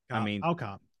 cop. I'll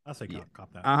cop. I'll say cop.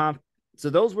 Cop that. Uh-huh. So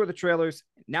those were the trailers.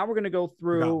 Now we're going to go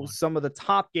through some of the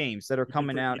top games that are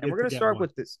coming out, and we're going to start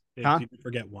with this. You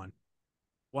forget one.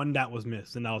 One that was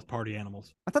missed, and that was Party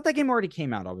Animals. I thought that game already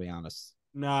came out, I'll be honest.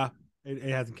 Nah, it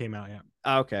hasn't came out yet.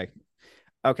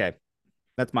 Okay.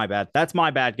 That's my bad. That's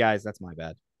my bad, guys. That's my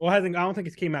bad. Well, I don't think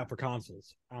it came out for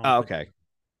consoles. Okay.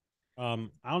 I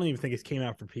don't even think it came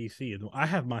out for PC. I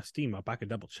have my Steam up. I could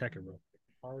double check it real quick.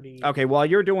 Party. Okay, while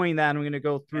you're doing that, I'm going to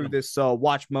go through this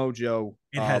Watch Mojo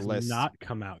It has list. not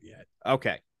come out yet.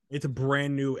 Okay. It's a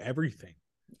brand new everything.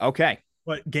 Okay.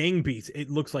 But Gang Beasts,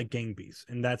 it looks like Gang Beasts,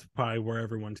 and that's probably where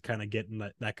everyone's kind of getting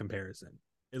that comparison.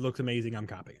 It looks amazing. I'm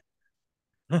copying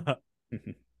it.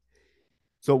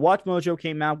 So Watch Mojo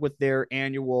came out with their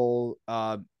annual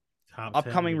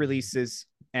upcoming releases,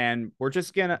 and I'm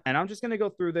just gonna go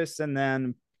through this, and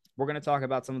then we're gonna talk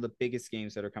about some of the biggest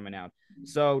games that are coming out.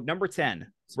 So number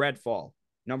 10, Redfall.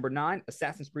 Number 9,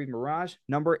 Assassin's Creed Mirage.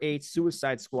 Number 8,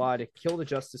 Suicide Squad, Kill the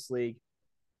Justice League.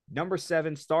 Number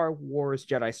 7, Star Wars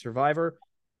Jedi Survivor.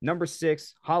 Number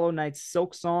 6, Hollow Knight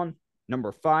Silksong.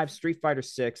 Number 5, Street Fighter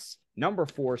 6. Number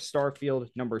 4, Starfield.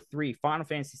 Number 3, Final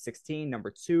Fantasy 16. Number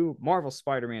 2, Marvel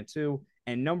Spider-Man 2.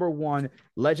 And number 1,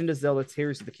 Legend of Zelda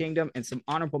Tears of the Kingdom. And some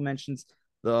honorable mentions,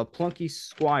 the Plunky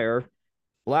Squire,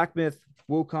 Black Myth,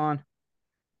 Wukong,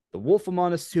 The Wolf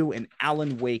Among Us 2, and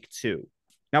Alan Wake 2.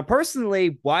 Now,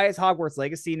 personally, why is Hogwarts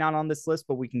Legacy not on this list?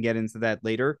 But we can get into that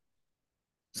later.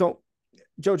 So,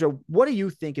 Jojo, what do you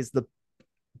think is the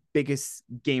biggest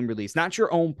game release? Not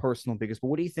your own personal biggest, but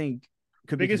what do you think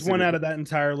could be biggest one out of that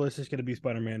entire list is going to be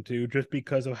Spider-Man 2, just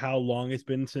because of how long it's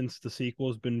been since the sequel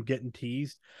has been getting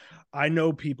teased. I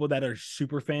know people that are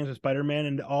super fans of Spider-Man,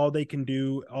 and all they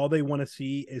want to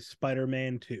see is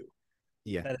Spider-Man 2.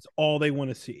 Yeah. That is all they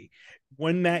want to see.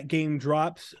 When that game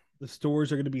drops, the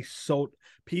stores are going to be sold.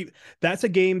 That's a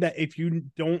game that if you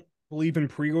don't believe in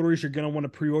pre-orders, you're going to want to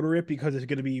pre-order it because it's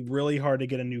going to be really hard to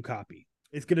get a new copy.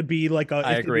 It's going to be like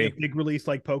I agree. Gonna be a big release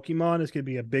like Pokemon. It's going to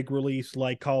be a big release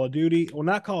like Call of Duty. Well,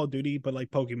 not Call of Duty, but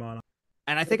like Pokemon.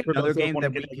 And I think For another those that game wanna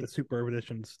that we get, like, can, the super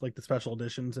editions, like the special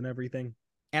editions and everything.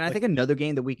 and I think another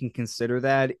game that we can consider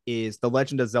that is The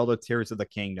Legend of Zelda Tears of the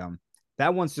Kingdom.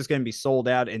 That one's just going to be sold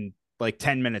out in like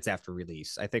 10 minutes after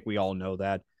release. I think we all know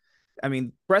that. I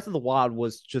mean, Breath of the Wild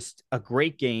was just a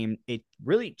great game. It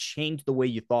really changed the way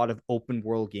you thought of open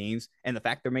world games, and the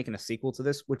fact they're making a sequel to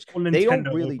this, which Well, they don't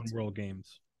Nintendo really open world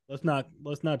games. Let's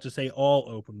not just say all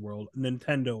open world.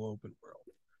 Nintendo open world.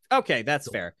 Okay, that's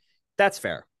fair. That's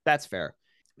fair. That's fair.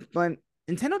 But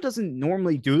Nintendo doesn't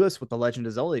normally do this with The Legend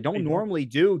of Zelda. They don't normally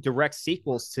do direct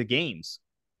sequels to games.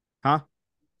 Huh?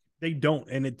 They don't,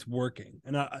 and it's working.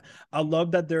 And I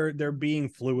love that they're being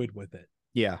fluid with it.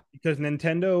 Yeah. Because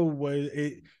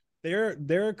Nintendo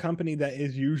they're a company that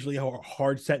is usually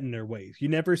hard set in their ways. You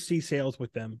never see sales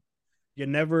with them.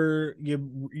 You're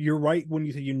right when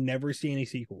you say you never see any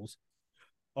sequels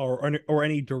or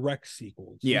any direct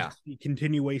sequels. Yeah. You see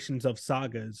continuations of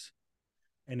sagas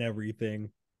and everything.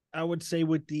 I would say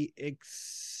with the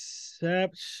exception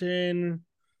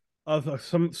of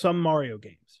some Mario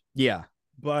games. Yeah.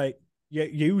 But yeah,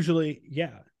 usually,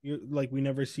 we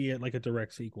never see it like a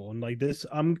direct sequel. And like this,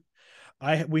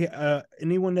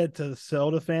 anyone that's a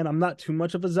Zelda fan, I'm not too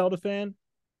much of a Zelda fan,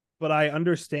 but I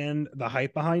understand the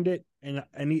hype behind it. And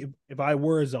if I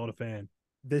were a Zelda fan,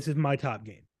 this is my top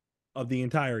game of the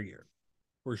entire year,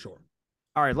 for sure.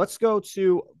 All right, let's go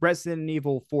to Resident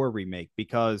Evil 4 remake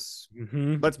because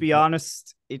let's be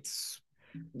honest, it's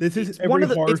probably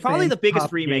the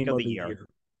biggest remake of the year.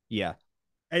 Yeah.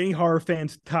 Any horror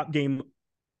fans' top game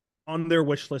on their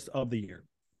wish list of the year,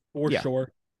 for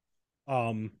sure.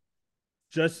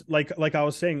 Just like I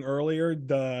was saying earlier,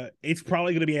 it's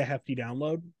probably going to be a hefty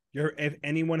download. If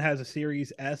anyone has a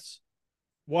Series S,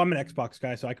 well, I'm an Xbox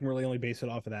guy, so I can really only base it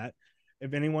off of that.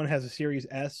 If anyone has a Series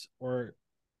S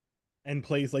and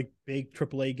plays like big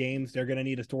AAA games, they're going to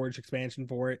need a storage expansion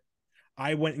for it.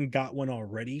 I went and got one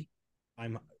already.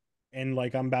 I'm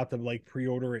about to like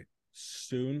pre-order it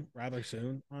rather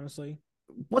soon, honestly.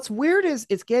 What's weird is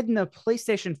it's getting a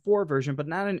PlayStation 4 version, but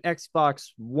not an Xbox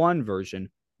One version.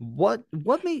 Why do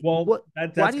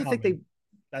you think they?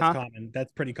 That's common.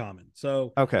 That's pretty common.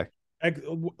 So okay,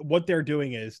 what they're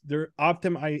doing is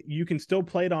you can still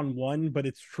play it on one, but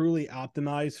it's truly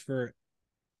optimized for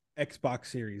Xbox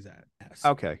Series S.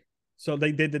 Okay. So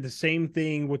they did the same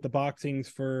thing with the boxings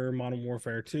for Modern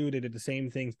Warfare 2. They did the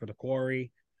same things for the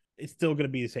Quarry. It's still going to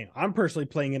be the same. I'm personally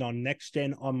playing it on next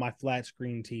gen on my flat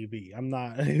screen TV. I'm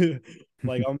not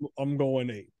like I'm going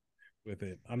ape with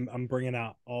it. I'm bringing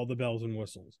out all the bells and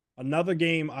whistles. Another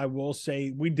game I will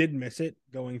say we did miss it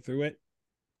going through it.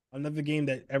 Another game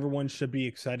that everyone should be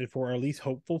excited for, or at least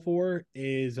hopeful for,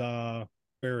 is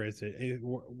where is it?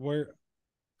 Where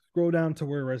scroll down to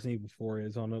where Resident Evil 4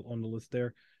 is on the list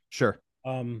there. Sure.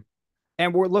 And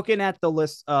we're looking at the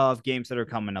list of games that are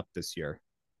coming up this year.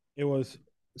 It was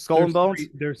Skull and Bones.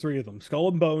 There's three of them. Skull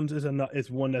and Bones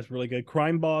is one that's really good.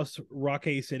 Crime Boss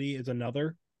Rockay City is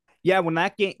another. Yeah, when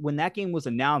that game was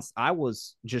announced, I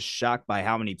was just shocked by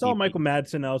how many people. I saw Michael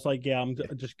Madsen. I was like, yeah,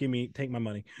 take my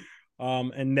money.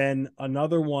 And then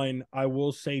another one I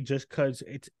will say, just because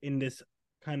it's in these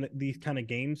kind of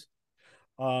games,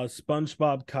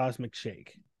 SpongeBob Cosmic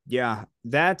Shake. Yeah,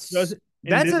 that's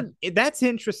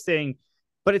interesting,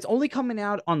 but it's only coming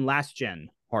out on last gen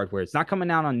hardware. It's not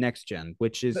coming out on next gen,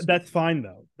 which is that's fine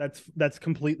though. That's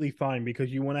completely fine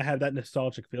because you want to have that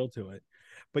nostalgic feel to it.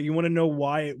 But you want to know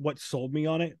what sold me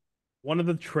on it? One of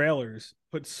the trailers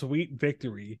put Sweet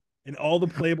Victory and all the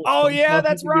playable. Oh yeah,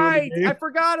 that's right. I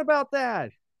forgot about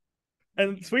that.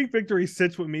 And Sweet Victory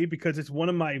sits with me because it's one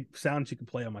of my sounds you can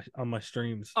play on my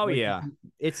streams. Oh yeah,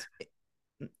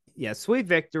 Sweet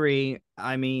Victory.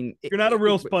 I mean, you're not a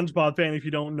real SpongeBob fan if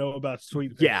you don't know about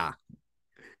Sweet Victory. Yeah.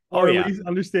 Or at least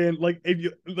understand, like, if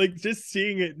you like just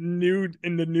seeing it nude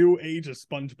in the new age of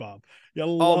SpongeBob.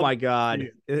 Oh my god,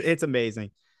 it's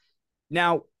amazing.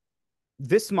 Now,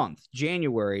 this month,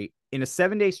 January, in a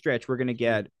 7-day stretch, we're gonna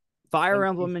get Fire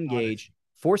Emblem Engage,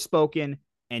 Forspoken,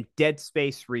 and Dead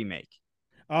Space remake.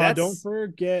 Don't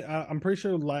forget, I'm pretty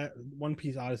sure One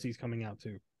Piece Odyssey is coming out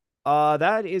too.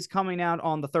 That is coming out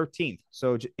on the 13th,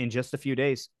 so in just a few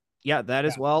days. Yeah, that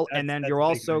as well. And then you're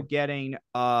also getting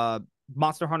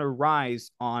Monster Hunter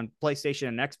Rise on PlayStation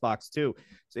and Xbox too.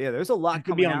 So yeah, there's a lot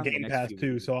coming out. It could be on Game Pass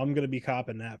too, so I'm gonna be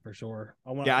copping that for sure.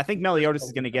 I think Meliodas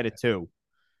is gonna get it too.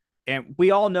 And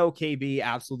we all know KB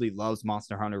absolutely loves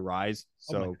Monster Hunter Rise.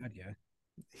 So oh my God,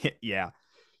 yeah.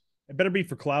 It better be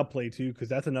for cloud play too, because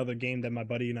that's another game that my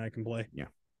buddy and I can play. Yeah.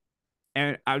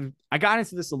 and I got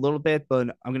into this a little bit, but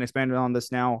I'm going to expand on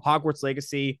this now. Hogwarts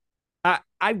Legacy.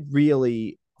 I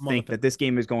really think that this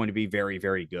game is going to be very,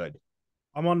 very good.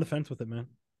 I'm on the fence with it, man.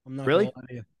 I'm not really gonna lie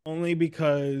to you. Only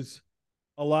because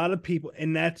a lot of people,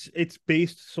 and it's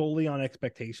based solely on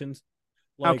expectations.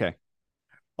 Like, okay.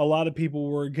 A lot of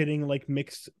people were getting like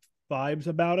mixed vibes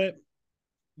about it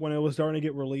when it was starting to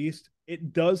get released.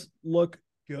 It does look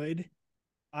good.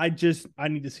 I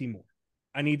need to see more.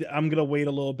 I'm gonna wait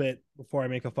a little bit before I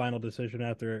make a final decision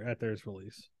after its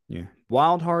release. Yeah.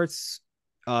 Wild Hearts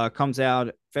comes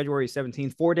out February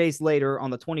 17th. 4 days later,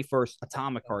 on the 21st,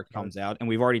 Atomic Heart comes out, and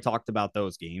we've already talked about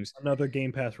those games. Another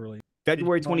Game Pass release.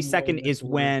 February 22nd is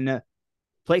when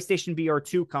PlayStation VR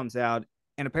 2 comes out,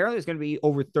 and apparently there's going to be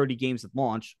over 30 games at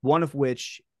launch, one of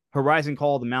which Horizon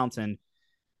Call of the Mountain.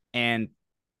 And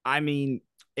I mean,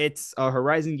 it's a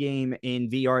Horizon game in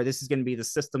VR. This is going to be the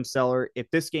system seller. If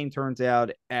this game turns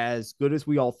out as good as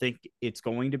we all think it's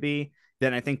going to be,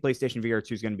 then I think PlayStation VR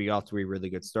 2 is going to be off to a really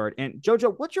good start. And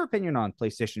Jojo, what's your opinion on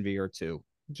PlayStation VR 2?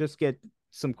 Just get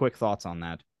some quick thoughts on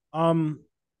that.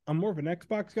 I'm more of an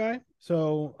Xbox guy,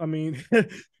 so I mean,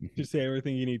 just say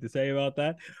everything you need to say about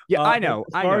that. Yeah, I know.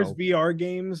 As far as VR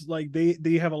games, like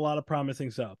they have a lot of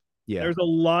promising stuff. Yeah, there's a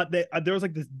lot that there was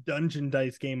like this Dungeon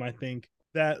Dice game, I think,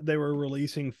 that they were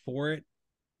releasing for it,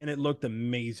 and it looked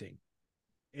amazing.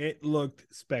 It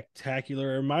looked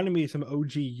spectacular. It reminded me of some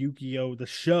OG Yu-Gi-Oh! The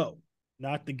show,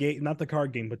 not the game, not the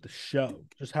card game, but the show.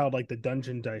 Just how like the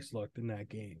Dungeon Dice looked in that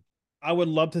game. I would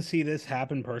love to see this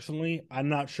happen personally. I'm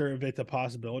not sure if it's a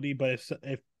possibility, but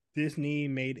if Disney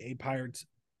made a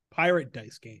pirate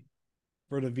dice game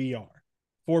for the VR,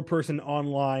 4-person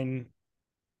online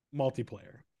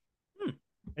multiplayer,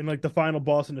 and like the final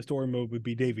boss in the story mode would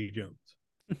be Davy Jones,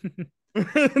 and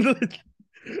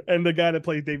the guy that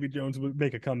plays Davy Jones would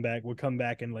make a comeback, would come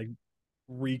back and like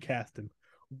recast him.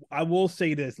 I will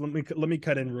say this. Let me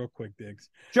cut in real quick, Diggs.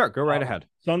 Sure, go right ahead.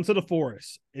 Sons of the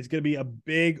Forest is going to be a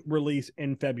big release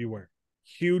in February.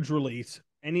 Huge release.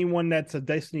 Anyone that's a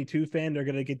Destiny 2 fan, they're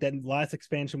going to get that last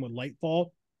expansion with Lightfall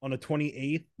on the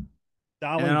 28th.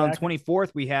 And then on the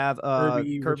 24th, we have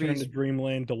Kirby's Return to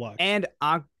Dreamland Deluxe. And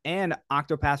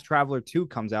Octopath Traveler 2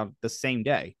 comes out the same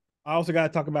day. I also got to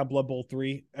talk about Blood Bowl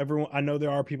 3. I know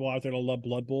there are people out there that love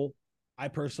Blood Bowl. I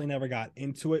personally never got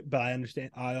into it, but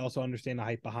I also understand the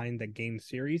hype behind the game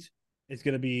series. It's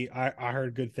going to be, I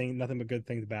heard nothing but good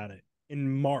things about it. In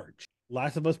March,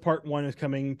 Last of Us Part 1 is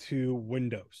coming to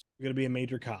Windows. It's going to be a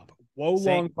major cop.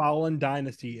 Long Fallen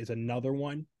Dynasty is another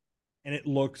one, and it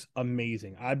looks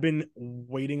amazing. I've been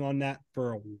waiting on that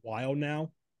for a while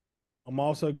now. I'm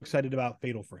also excited about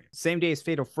Fatal Frame. Same day as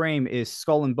Fatal Frame is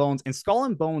Skull and Bones, and Skull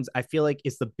and Bones I feel like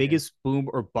is the biggest boom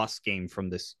or bust game for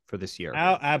this year.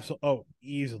 Absolutely. Oh,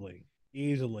 easily.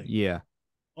 Yeah.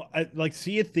 Like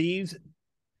Sea of Thieves.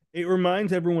 It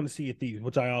reminds everyone of Sea of Thieves,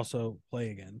 which I also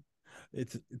play again.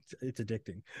 It's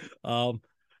addicting.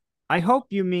 I hope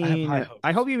you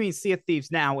mean Sea of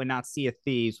Thieves now and not Sea of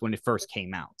Thieves when it first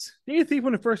came out. Sea of Thieves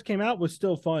when it first came out was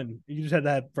still fun. You just had to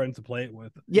have friends to play it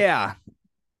with. Yeah.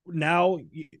 Now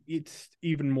it's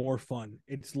even more fun.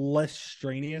 It's less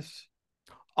strenuous.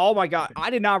 Oh my god, I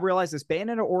did not realize this.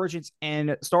 Bayonetta Origins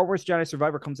and Star Wars Jedi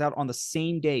Survivor comes out on the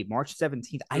same day, March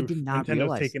 17th. I did not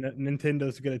realize.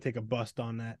 Nintend's going to take a bust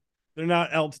on that. They're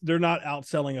not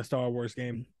outselling a Star Wars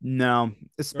game. No,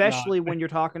 especially when you're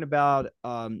talking about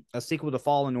a sequel to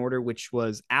Fallen Order, which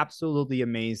was absolutely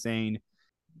amazing.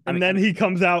 Then he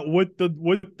comes out with the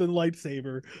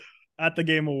lightsaber at the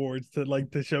Game Awards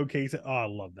to showcase it. Oh, I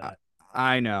love that.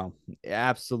 I know.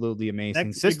 Absolutely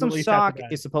amazing. System Shock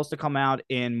is supposed to come out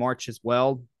in March as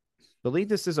well. I believe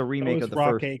this is a remake of the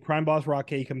first. Crime Boss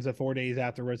Rockade comes out 4 days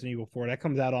after Resident Evil 4. That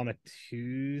comes out on a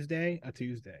Tuesday.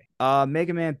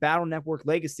 Mega Man Battle Network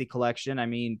Legacy Collection. I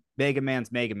mean, Mega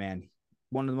Man's Mega Man.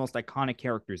 One of the most iconic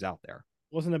characters out there.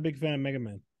 Wasn't a big fan of Mega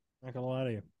Man. Not gonna lie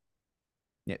to you.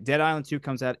 Yeah, Dead Island 2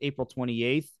 comes out April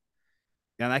 28th.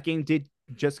 Now, that game did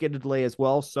just get a delay as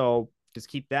well, so just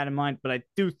keep that in mind. But I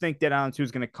do think Dead Island 2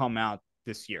 is going to come out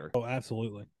this year. Oh,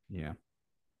 absolutely. Yeah.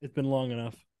 It's been long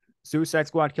enough. Suicide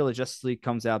Squad Kill the Justice League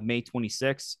comes out May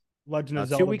 26th. Legend of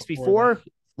Zelda 2 weeks before,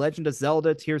 Legend of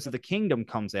Zelda Tears of the Kingdom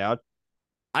comes out.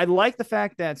 I like the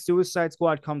fact that Suicide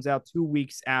Squad comes out 2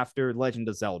 weeks after Legend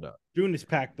of Zelda. June is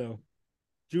packed, though.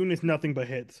 June is nothing but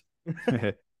hits.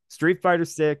 Street Fighter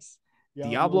 6,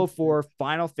 Diablo 4,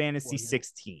 Final Fantasy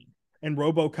 16. And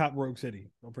RoboCop Rogue City.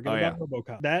 Don't forget about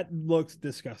RoboCop. That looks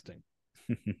disgusting.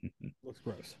 Looks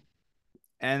gross.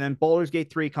 And then Baldur's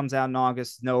Gate 3 comes out in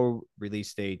August. No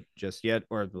release date just yet.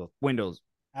 Or Windows.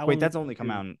 Wait, that's only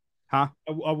come out. Huh?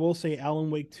 I will say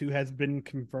Alan Wake 2 has been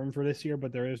confirmed for this year,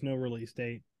 but there is no release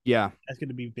date. Yeah. That's going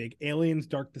to be big. Aliens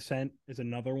Dark Descent is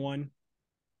another one.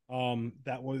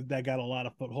 That got a lot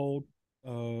of foothold.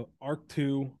 Arc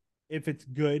 2, if it's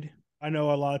good. I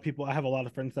know a lot of people. I have a lot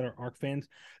of friends that are Arc fans.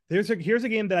 Here's a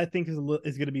game that I think is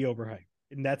going to be overhyped,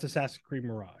 and that's Assassin's Creed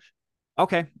Mirage.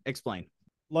 Okay, explain.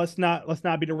 Let's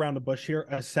not beat around the bush here.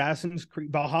 Assassin's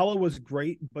Creed Valhalla was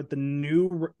great, but the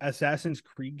new Assassin's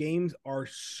Creed games are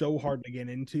so hard to get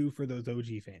into for those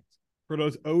OG fans. For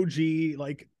those OG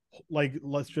like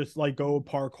let's just like go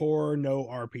parkour, no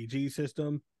RPG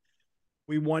system.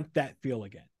 We want that feel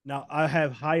again. Now I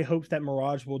have high hopes that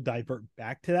Mirage will divert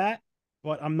back to that,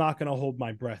 but I'm not going to hold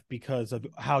my breath because of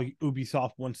how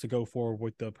Ubisoft wants to go forward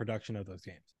with the production of those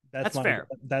games. That's fair.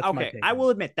 That's okay. I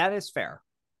will admit that is fair.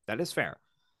 That is fair.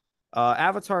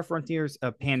 Avatar Frontiers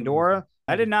of Pandora.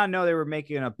 I did not know they were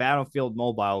making a Battlefield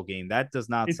mobile game. That does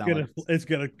not sound like it's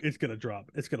gonna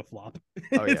drop. It's gonna flop.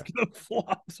 Oh, yeah. It's gonna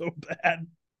flop so bad.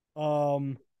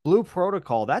 Blue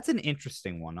Protocol. That's an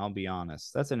interesting one. I'll be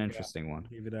honest. That's an interesting one.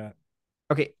 Give it that.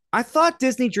 Okay, I thought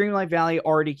Disney Dreamlight Valley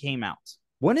already came out.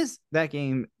 When is that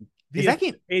game?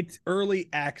 It's early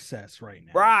access right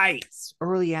now. Right,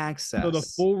 early access. So the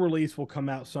full release will come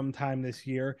out sometime this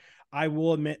year. I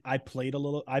will admit I played a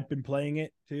little. I've been playing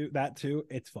it too. That too.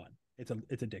 It's fun. It's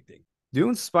addicting.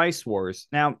 Dune Spice Wars.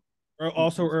 Now,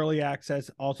 also early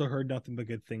access. Also heard nothing but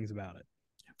good things about it.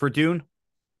 For Dune?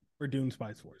 For Dune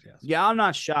Spice Wars, yes. Yeah, I'm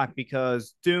not shocked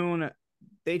because Dune,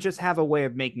 they just have a way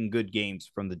of making good games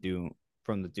from the Dune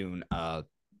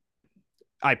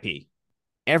IP.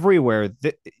 Everywhere.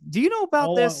 Do you know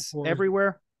about this?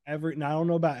 Everywhere? I don't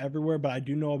know about Everywhere, but I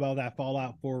do know about that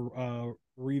Fallout 4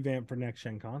 revamp for next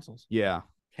gen consoles. Yeah.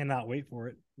 Cannot wait for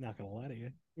it. Not gonna lie to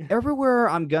you. Everywhere,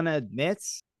 I'm gonna admit,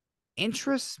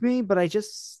 interests me, but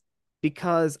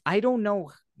because I don't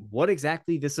know what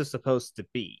exactly this is supposed to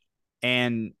be.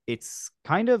 And it's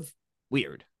kind of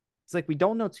weird. It's like we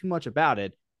don't know too much about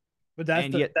it. But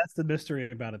that's the mystery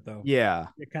about it though. Yeah.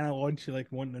 It kind of wants you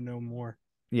wanting to know more.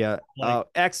 Yeah.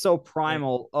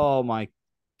 Exoprimal. Oh my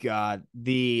god.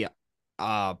 The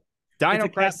Dino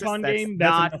Crisis game.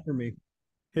 That's enough for me.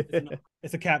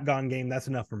 It's a Capcom game. That's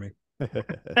enough for me.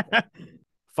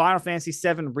 Final Fantasy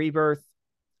VII Rebirth.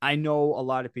 I know a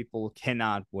lot of people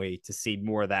cannot wait to see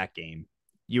more of that game.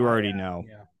 You already know.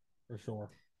 Yeah, for sure.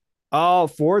 Oh,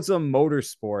 Forza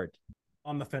Motorsport.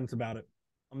 On the fence about it.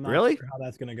 I'm not really sure how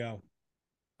that's going to go.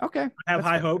 Okay. I have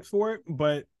high hopes for it,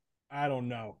 but I don't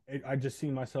know. I just see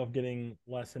myself getting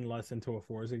less and less into a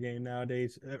Forza game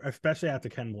nowadays, especially after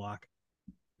Ken Block.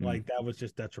 Like, that was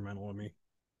just detrimental to me.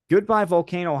 Goodbye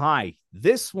Volcano High.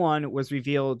 This one was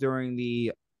revealed during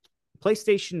the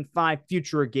PlayStation 5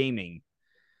 Future Gaming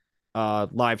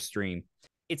live stream.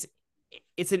 It's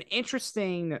an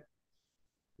interesting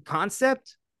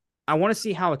concept. I want to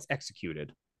see how it's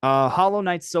executed. Hollow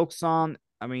Knight Silksong.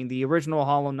 I mean, the original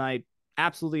Hollow Knight,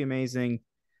 absolutely amazing.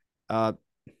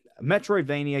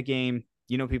 Metroidvania game.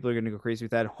 You know, people are going to go crazy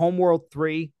with that. Homeworld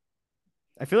 3.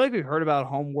 I feel like we've heard about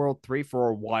Homeworld 3 for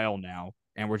a while now,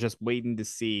 and we're just waiting to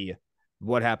see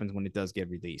what happens when it does get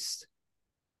released.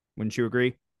 Wouldn't you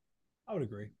agree? I would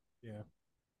agree. Yeah.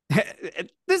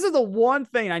 This is the one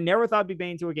thing I never thought I'd be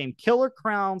made into a game. Killer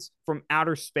Crowns from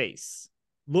Outer Space.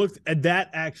 That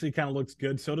actually kind of looks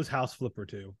good. So does House Flipper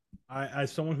 2.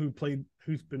 As someone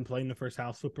who's been playing the first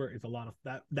House Flipper, it's a lot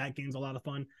of that game's a lot of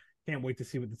fun. Can't wait to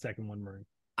see what the second one brings.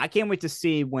 I can't wait to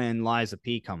see when Lies of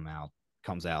P comes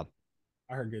out.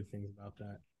 I heard good things about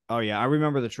that. Oh yeah, I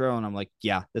remember the trailer and I'm like,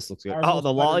 yeah, this looks good. Oh,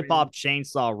 the Lollipop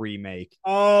Chainsaw remake.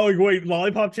 Oh wait,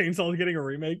 Lollipop Chainsaw is getting a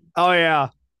remake. Oh yeah.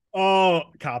 Oh,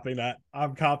 copying that.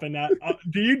 I'm copying that.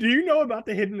 Do you know about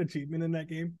the hidden achievement in that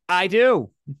game? I do.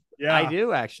 Yeah, I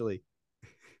do actually.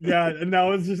 Yeah, and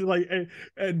now it's just like,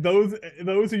 and those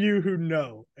of you who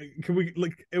know, can we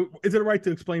is it right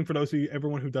to explain for those of you,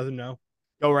 everyone who doesn't know?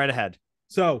 Go right ahead.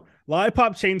 So,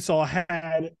 Lollipop Chainsaw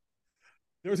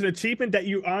there was an achievement that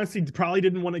you honestly probably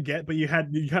didn't want to get, but you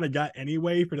kind of got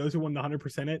anyway. For those who wanted to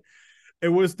 100% it, it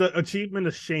was the achievement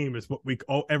of shame, is what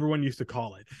everyone used to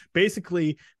call it.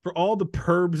 Basically, for all the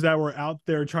pervs that were out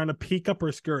there trying to peek up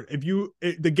her skirt,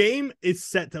 the game is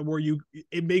set to where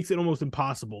it makes it almost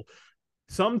impossible.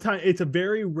 Sometimes it's a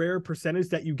very rare percentage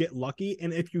that you get lucky,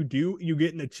 and if you do, you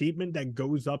get an achievement that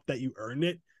goes up that you earned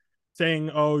it, saying,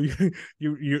 "Oh,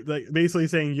 you like basically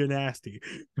saying you're nasty."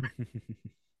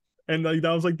 And that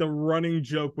was like the running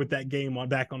joke with that game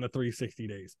back on the 360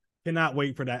 days. Cannot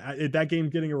wait for that. That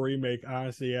game's getting a remake.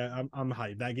 Honestly, I'm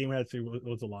hyped. That game actually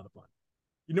was a lot of fun.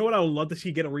 You know what I would love to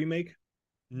see get a remake?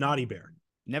 Naughty Bear.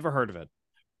 Never heard of it.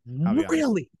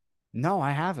 Really? No,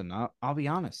 I haven't. I'll be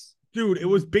honest. Dude, it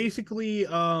was basically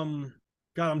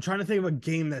God, I'm trying to think of a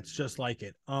game that's just like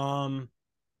it.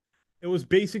 It was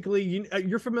basically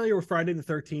you're familiar with Friday the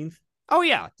 13th. Oh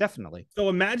yeah, definitely. So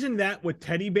imagine that with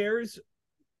teddy bears,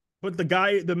 but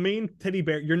the main teddy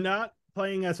bear, you're not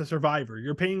playing as a survivor.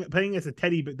 You're playing as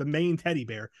the main teddy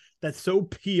bear that's so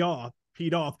peed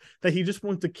off that he just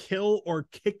wants to kill or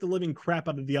kick the living crap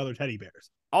out of the other teddy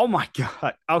bears. Oh my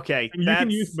God. Okay. And you can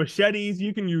use machetes,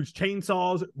 you can use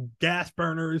chainsaws, gas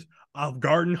burners, a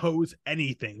garden hose,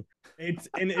 anything. It's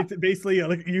basically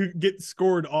like you get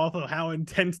scored off of how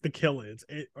intense the kill is.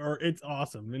 It's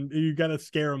awesome, and you gotta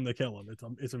scare them to kill them.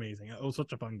 It's amazing. It was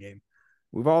such a fun game.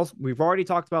 We've already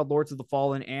talked about Lords of the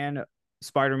Fallen and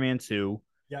Spider-Man 2.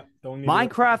 Yep.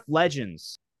 Minecraft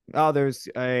Legends. Oh, there's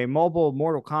a mobile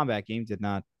Mortal Kombat game. Did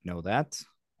not know that.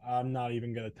 I'm not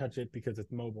even gonna touch it because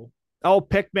it's mobile. Oh,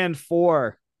 Pikmin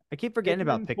 4. I keep forgetting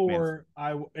about Pikmin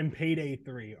 4. And Payday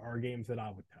 3 are games that I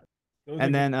would touch.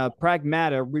 And then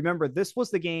Pragmata. Remember, this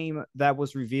was the game that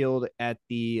was also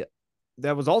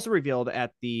revealed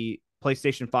at the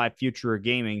PlayStation 5 Future of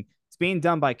Gaming. It's being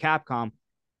done by Capcom.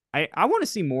 I want to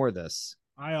see more of this.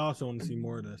 I also want to see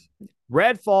more of this.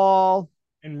 Redfall.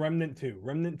 And Remnant 2.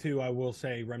 Remnant 2, I will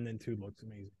say Remnant 2 looks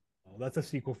amazing. Oh, that's a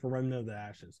sequel for Remnant of the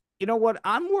Ashes. You know what?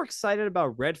 I'm more excited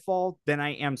about Redfall than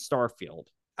I am Starfield.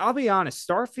 I'll be honest.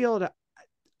 Starfield,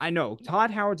 I know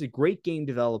Todd Howard's a great game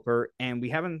developer, and we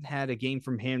haven't had a game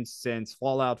from him since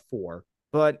Fallout 4.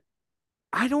 But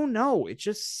I don't know. It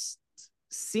just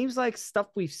seems like stuff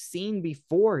we've seen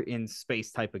before in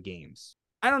space type of games.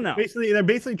 I don't know. They're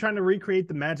basically trying to recreate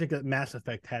the magic that Mass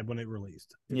Effect had when it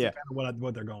released. It's yeah, kind of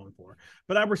what they're going for.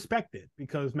 But I respect it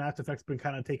because Mass Effect's been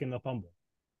kind of taking the fumble.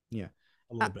 Yeah,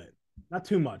 a little bit, not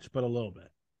too much, but a little bit.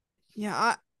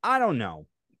 Yeah, I don't know.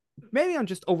 Maybe I'm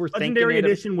just overthinking. Legendary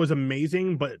Edition was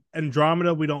amazing, but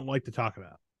Andromeda we don't like to talk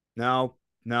about. No,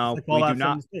 like we do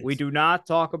not. We do not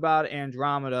talk about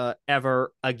Andromeda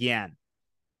ever again.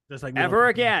 Just like ever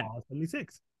again.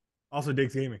 76. Also,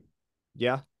 Diggs Gaming.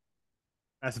 Yeah.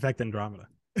 Mass Effect Andromeda.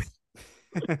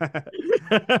 But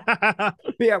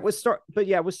with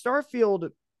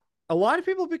Starfield, a lot of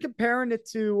people have been comparing it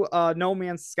to No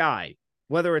Man's Sky,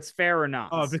 whether it's fair or not.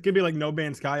 Oh, if it's gonna be like No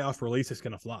Man's Sky off release, it's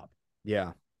gonna flop.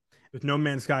 Yeah. With No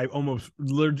Man's Sky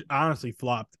honestly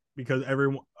flopped because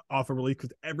everyone off of release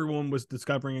because everyone was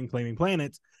discovering and claiming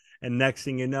planets, and next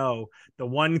thing you know, the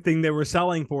one thing they were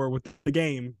selling for with the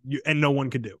game, and no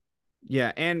one could do.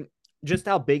 Yeah, and just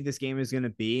how big this game is going to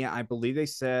be, I believe they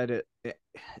said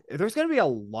there's going to be a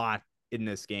lot in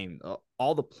this game.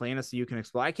 All the planets that you can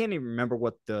explore. I can't even remember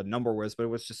what the number was, but it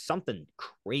was just something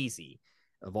crazy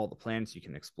of all the planets you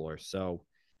can explore. So,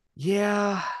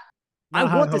 yeah, I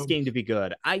want this game to be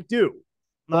good. I do.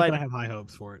 I'm not going to have high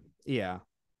hopes for it. Yeah.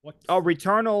 What? Oh,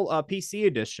 Returnal PC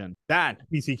edition. That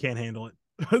PC can't handle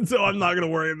it. So I'm not going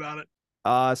to worry about it.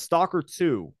 Stalker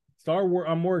 2. Star Wars.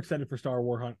 I'm more excited for Star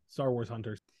Wars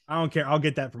Hunters. I don't care. I'll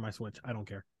get that for my Switch. I don't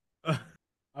care.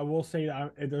 I will say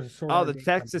that there's a sort of the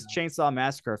Texas Chainsaw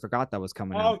Massacre. I forgot that was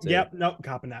coming out. Oh, yep. No,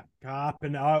 copping that.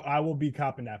 I will be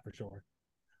copping that for sure.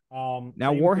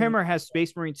 Now Warhammer has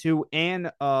Space Marine 2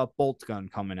 and Bolt Gun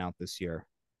coming out this year.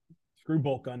 Screw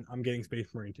Bolt Gun. I'm getting Space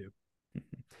Marine 2.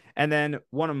 And then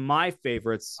one of my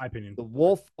favorites, my opinion, The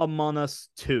Wolf Among Us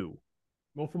 2.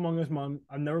 Wolf Among Us,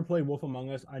 I've never played Wolf Among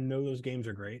Us. I know those games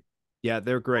are great. Yeah,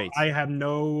 they're great. I have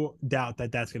no doubt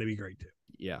that that's going to be great too.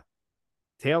 Yeah.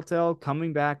 Telltale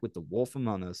coming back with The Wolf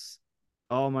Among Us.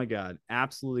 Oh my God.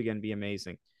 Absolutely going to be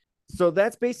amazing. So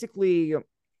that's basically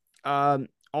all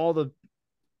the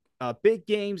big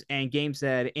games and games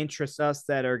that interest us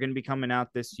that are going to be coming out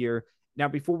this year. Now,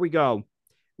 before we go,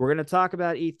 we're going to talk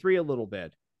about E3 a little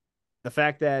bit. The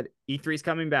fact that E3 is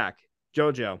coming back.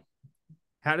 Jojo,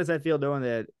 how does that feel knowing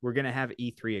that we're going to have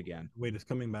E3 again? Wait, it's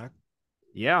coming back?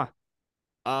 Yeah.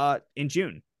 In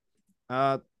June.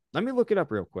 Let me look it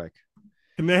up real quick.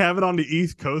 Can they have it on the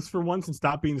East Coast for once and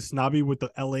stop being snobby with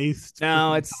the LA?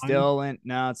 No, it's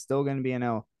still going to be in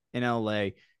LA.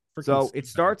 So it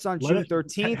starts on June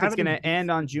 13th. It's going to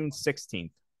end on June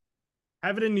 16th.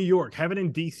 Have it in New York. Have it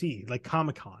in DC, like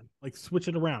Comic-Con. Like switch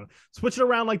it around. Switch it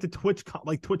around like the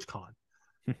TwitchCon.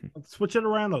 Switch it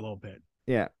around a little bit.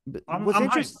 Yeah. I'm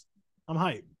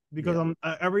hyped because I'm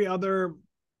every other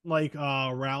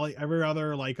rally, every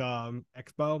other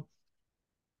expo,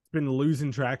 it's been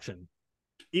losing traction.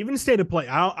 Even State of Play.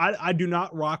 I do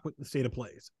not rock with the State of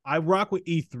Plays. I rock with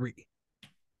E3.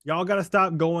 Y'all got to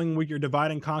stop going with your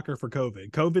divide and conquer for COVID.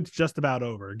 COVID's just about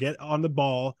over. Get on the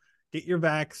ball. Get your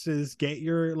vaxes, get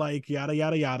your yada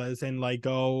yada yadas, and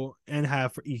go and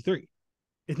have for E3.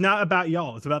 It's not about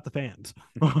y'all, it's about the fans.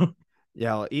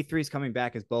 Yeah, E3 is coming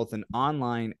back as both an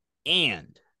online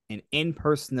and an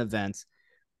in-person event.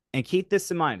 And keep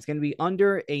this in mind. It's going to be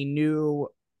under a new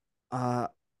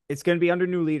it's going to be under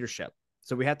new leadership.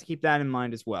 So we have to keep that in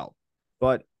mind as well.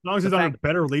 But as long as it's under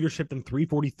better leadership than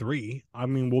 343, I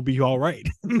mean, we'll be all right.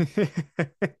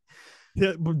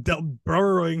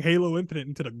 Burrowing Halo Infinite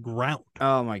into the ground.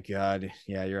 Oh my god.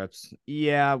 Yeah,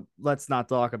 yeah, let's not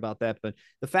talk about that. But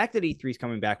the fact that E3 is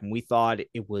coming back and we thought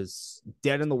it was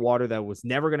dead in the water, that was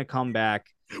never going to come back.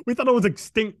 We thought it was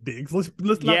extinct, Diggs. Let's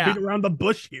not beat around the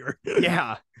bush here.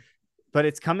 Yeah. But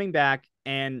it's coming back,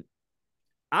 and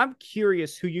I'm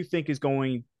curious who you think is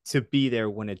going to be there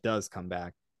when it does come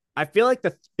back. I feel like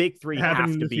the big three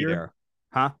have to be there.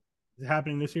 Huh? Is it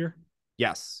happening this year?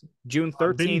 Yes. June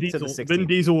 13th to the 16th. Vin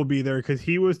Diesel will be there because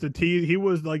he was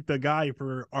like the guy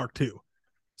for R2.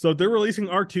 So if they're releasing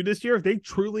R2 this year, if they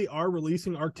truly are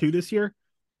releasing R2 this year,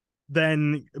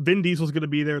 then Vin Diesel's going to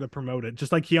be there to promote it,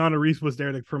 just like Keanu Reeves was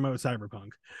there to promote Cyberpunk.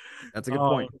 That's a good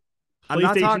point.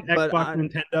 PlayStation,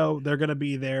 Xbox, Nintendo, they're going to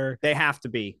be there. They have to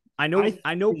be. I know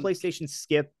PlayStation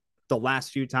skipped the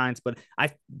last few times,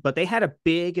 but they had a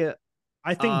big.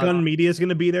 I think Gun Media is going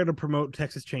to be there to promote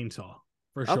Texas Chainsaw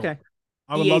for sure. Okay,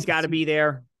 EA's got to be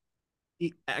there.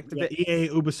 EA,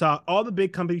 Ubisoft, all the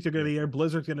big companies are going to be there.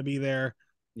 Blizzard's going to be there,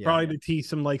 probably to tease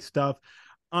some like stuff.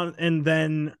 And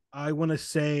then I want to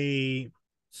say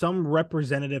some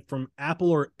representative from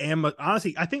Apple or Amazon.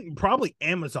 Honestly, I think probably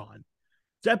Amazon.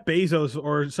 Jeff Bezos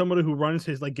or somebody who runs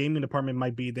his like gaming department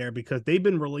might be there because they've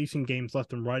been releasing games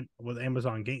left and right with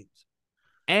Amazon Games.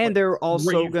 And they're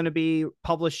also going to be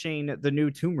publishing the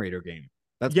new Tomb Raider game.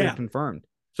 That's been confirmed.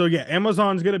 So yeah,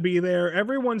 Amazon's going to be there.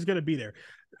 Everyone's going to be there.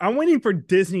 I'm waiting for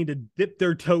Disney to dip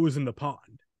their toes in the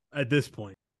pond at this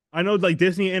point. I know like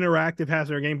Disney Interactive has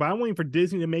their game, but I'm waiting for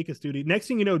Disney to make a studio. Next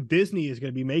thing you know, Disney is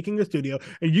going to be making a studio,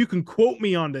 and you can quote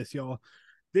me on this, y'all.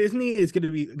 Disney is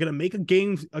going to make a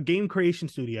game creation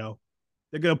studio.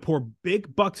 They're going to pour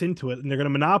big bucks into it, and they're going to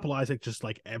monopolize it just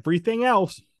like everything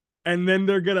else. And then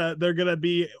they're gonna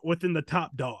be within the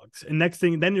top dogs. And next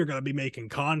thing, then you're gonna be making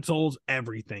consoles,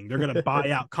 everything. They're gonna buy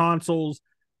out consoles,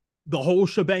 the whole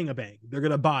shebang bang. They're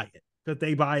gonna buy it because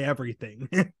they buy everything.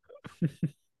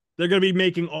 They're gonna be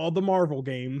making all the Marvel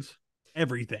games,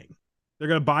 everything. They're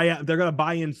gonna buy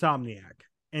Insomniac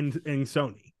and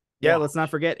Sony. Yeah, let's not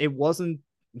forget it wasn't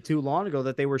too long ago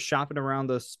that they were shopping around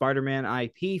the Spider-Man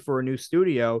IP for a new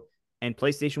studio, and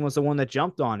PlayStation was the one that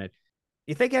jumped on it.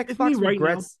 You think Xbox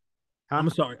regrets? I'm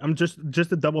sorry. I'm just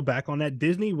to double back on that.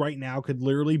 Disney right now could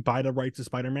literally buy the rights to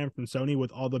Spider-Man from Sony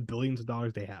with all the billions of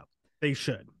dollars they have. They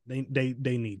should. They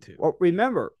need to. Well,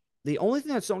 remember, the only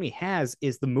thing that Sony has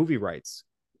is the movie rights.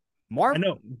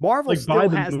 Marvel like, still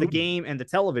has the game and the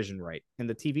television right and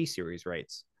the TV series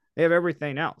rights. They have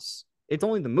everything else. It's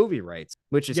only the movie rights,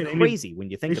 which is crazy when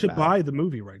you think about it. They should buy the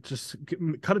movie rights. Just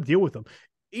cut a deal with them.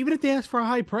 Even if they ask for a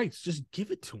high price, just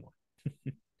give it to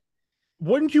them.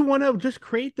 Wouldn't you want to just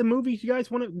create the movies you guys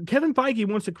want to? Kevin Feige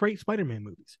wants to create Spider-Man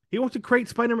movies. He wants to create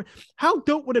Spider-Man. How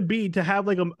dope would it be to have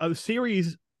like a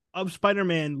series of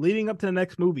Spider-Man leading up to the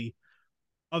next movie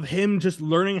of him just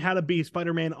learning how to be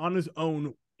Spider-Man on his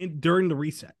own during the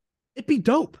reset? It'd be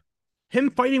dope.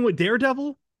 Him fighting with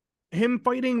Daredevil, him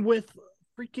fighting with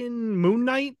freaking Moon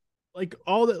Knight, like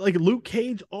all that, like Luke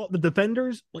Cage, all the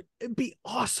Defenders. Like it'd be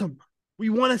awesome. We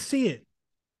want to see it,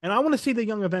 and I want to see the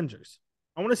Young Avengers.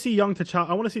 I want to see young T'Challa.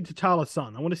 I want to see T'Challa's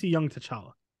son. I want to see young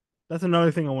T'Challa. That's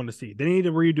another thing I want to see. They need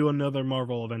to redo another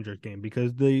Marvel Avengers game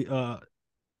because the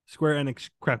Square Enix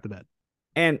crapped the bed.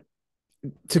 And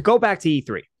to go back to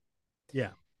E3,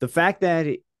 yeah, the fact that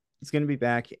it's going to be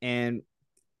back and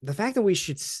the fact that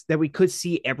we could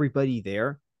see everybody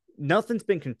there, nothing's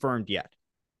been confirmed yet.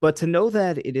 But to know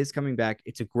that it is coming back,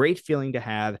 it's a great feeling to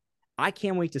have. I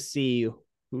can't wait to see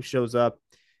who shows up.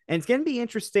 And it's going to be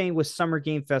interesting with Summer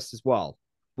Game Fest as well.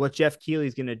 What Jeff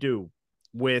Keighley's going to do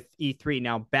with E3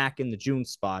 now back in the June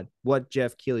spot. What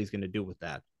Jeff Keighley's going to do with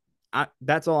that.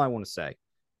 That's all I want to say.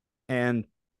 And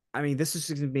I mean, this is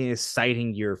going to be an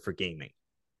exciting year for gaming.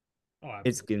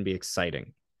 It's going to be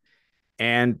exciting.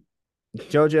 And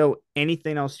Jojo,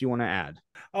 anything else you want to add?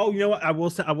 Oh, you know what? I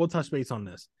will touch base on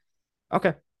this.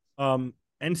 Okay.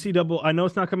 NCAA, I know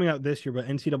it's not coming out this year, but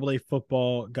NCAA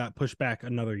football got pushed back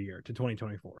another year to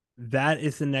 2024. That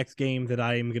is the next game that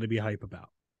I am going to be hype about.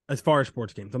 As far as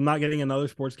sports games, I'm not getting another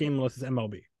sports game unless it's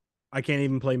MLB. I can't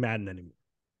even play Madden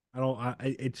anymore.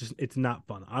 It's not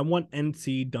fun. I want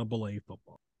NCAA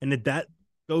football. And if that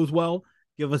goes well,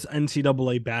 give us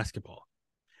NCAA basketball.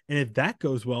 And if that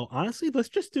goes well, honestly, let's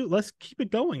keep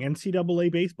it going.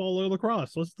 NCAA baseball or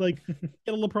lacrosse. Let's get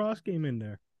a lacrosse game in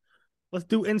there. Let's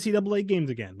do NCAA games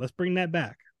again. Let's bring that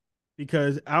back.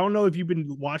 Because I don't know if you've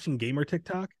been watching Gamer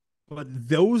TikTok, But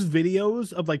those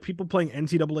videos of like people playing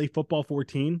NCAA football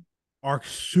 14 are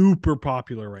super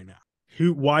popular right now.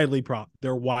 They're widely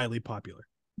popular.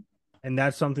 And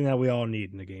that's something that we all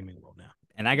need in the gaming world now.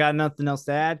 And I got nothing else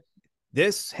to add.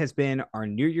 This has been our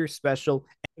New Year special.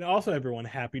 And also, everyone,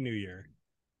 Happy New Year.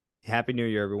 Happy New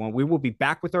Year, everyone. We will be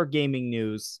back with our gaming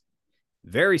news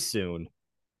very soon.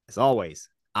 As always,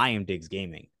 I am Diggs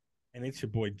Gaming. And it's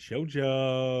your boy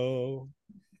JoJo.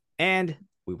 And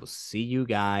we will see you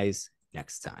guys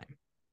next time.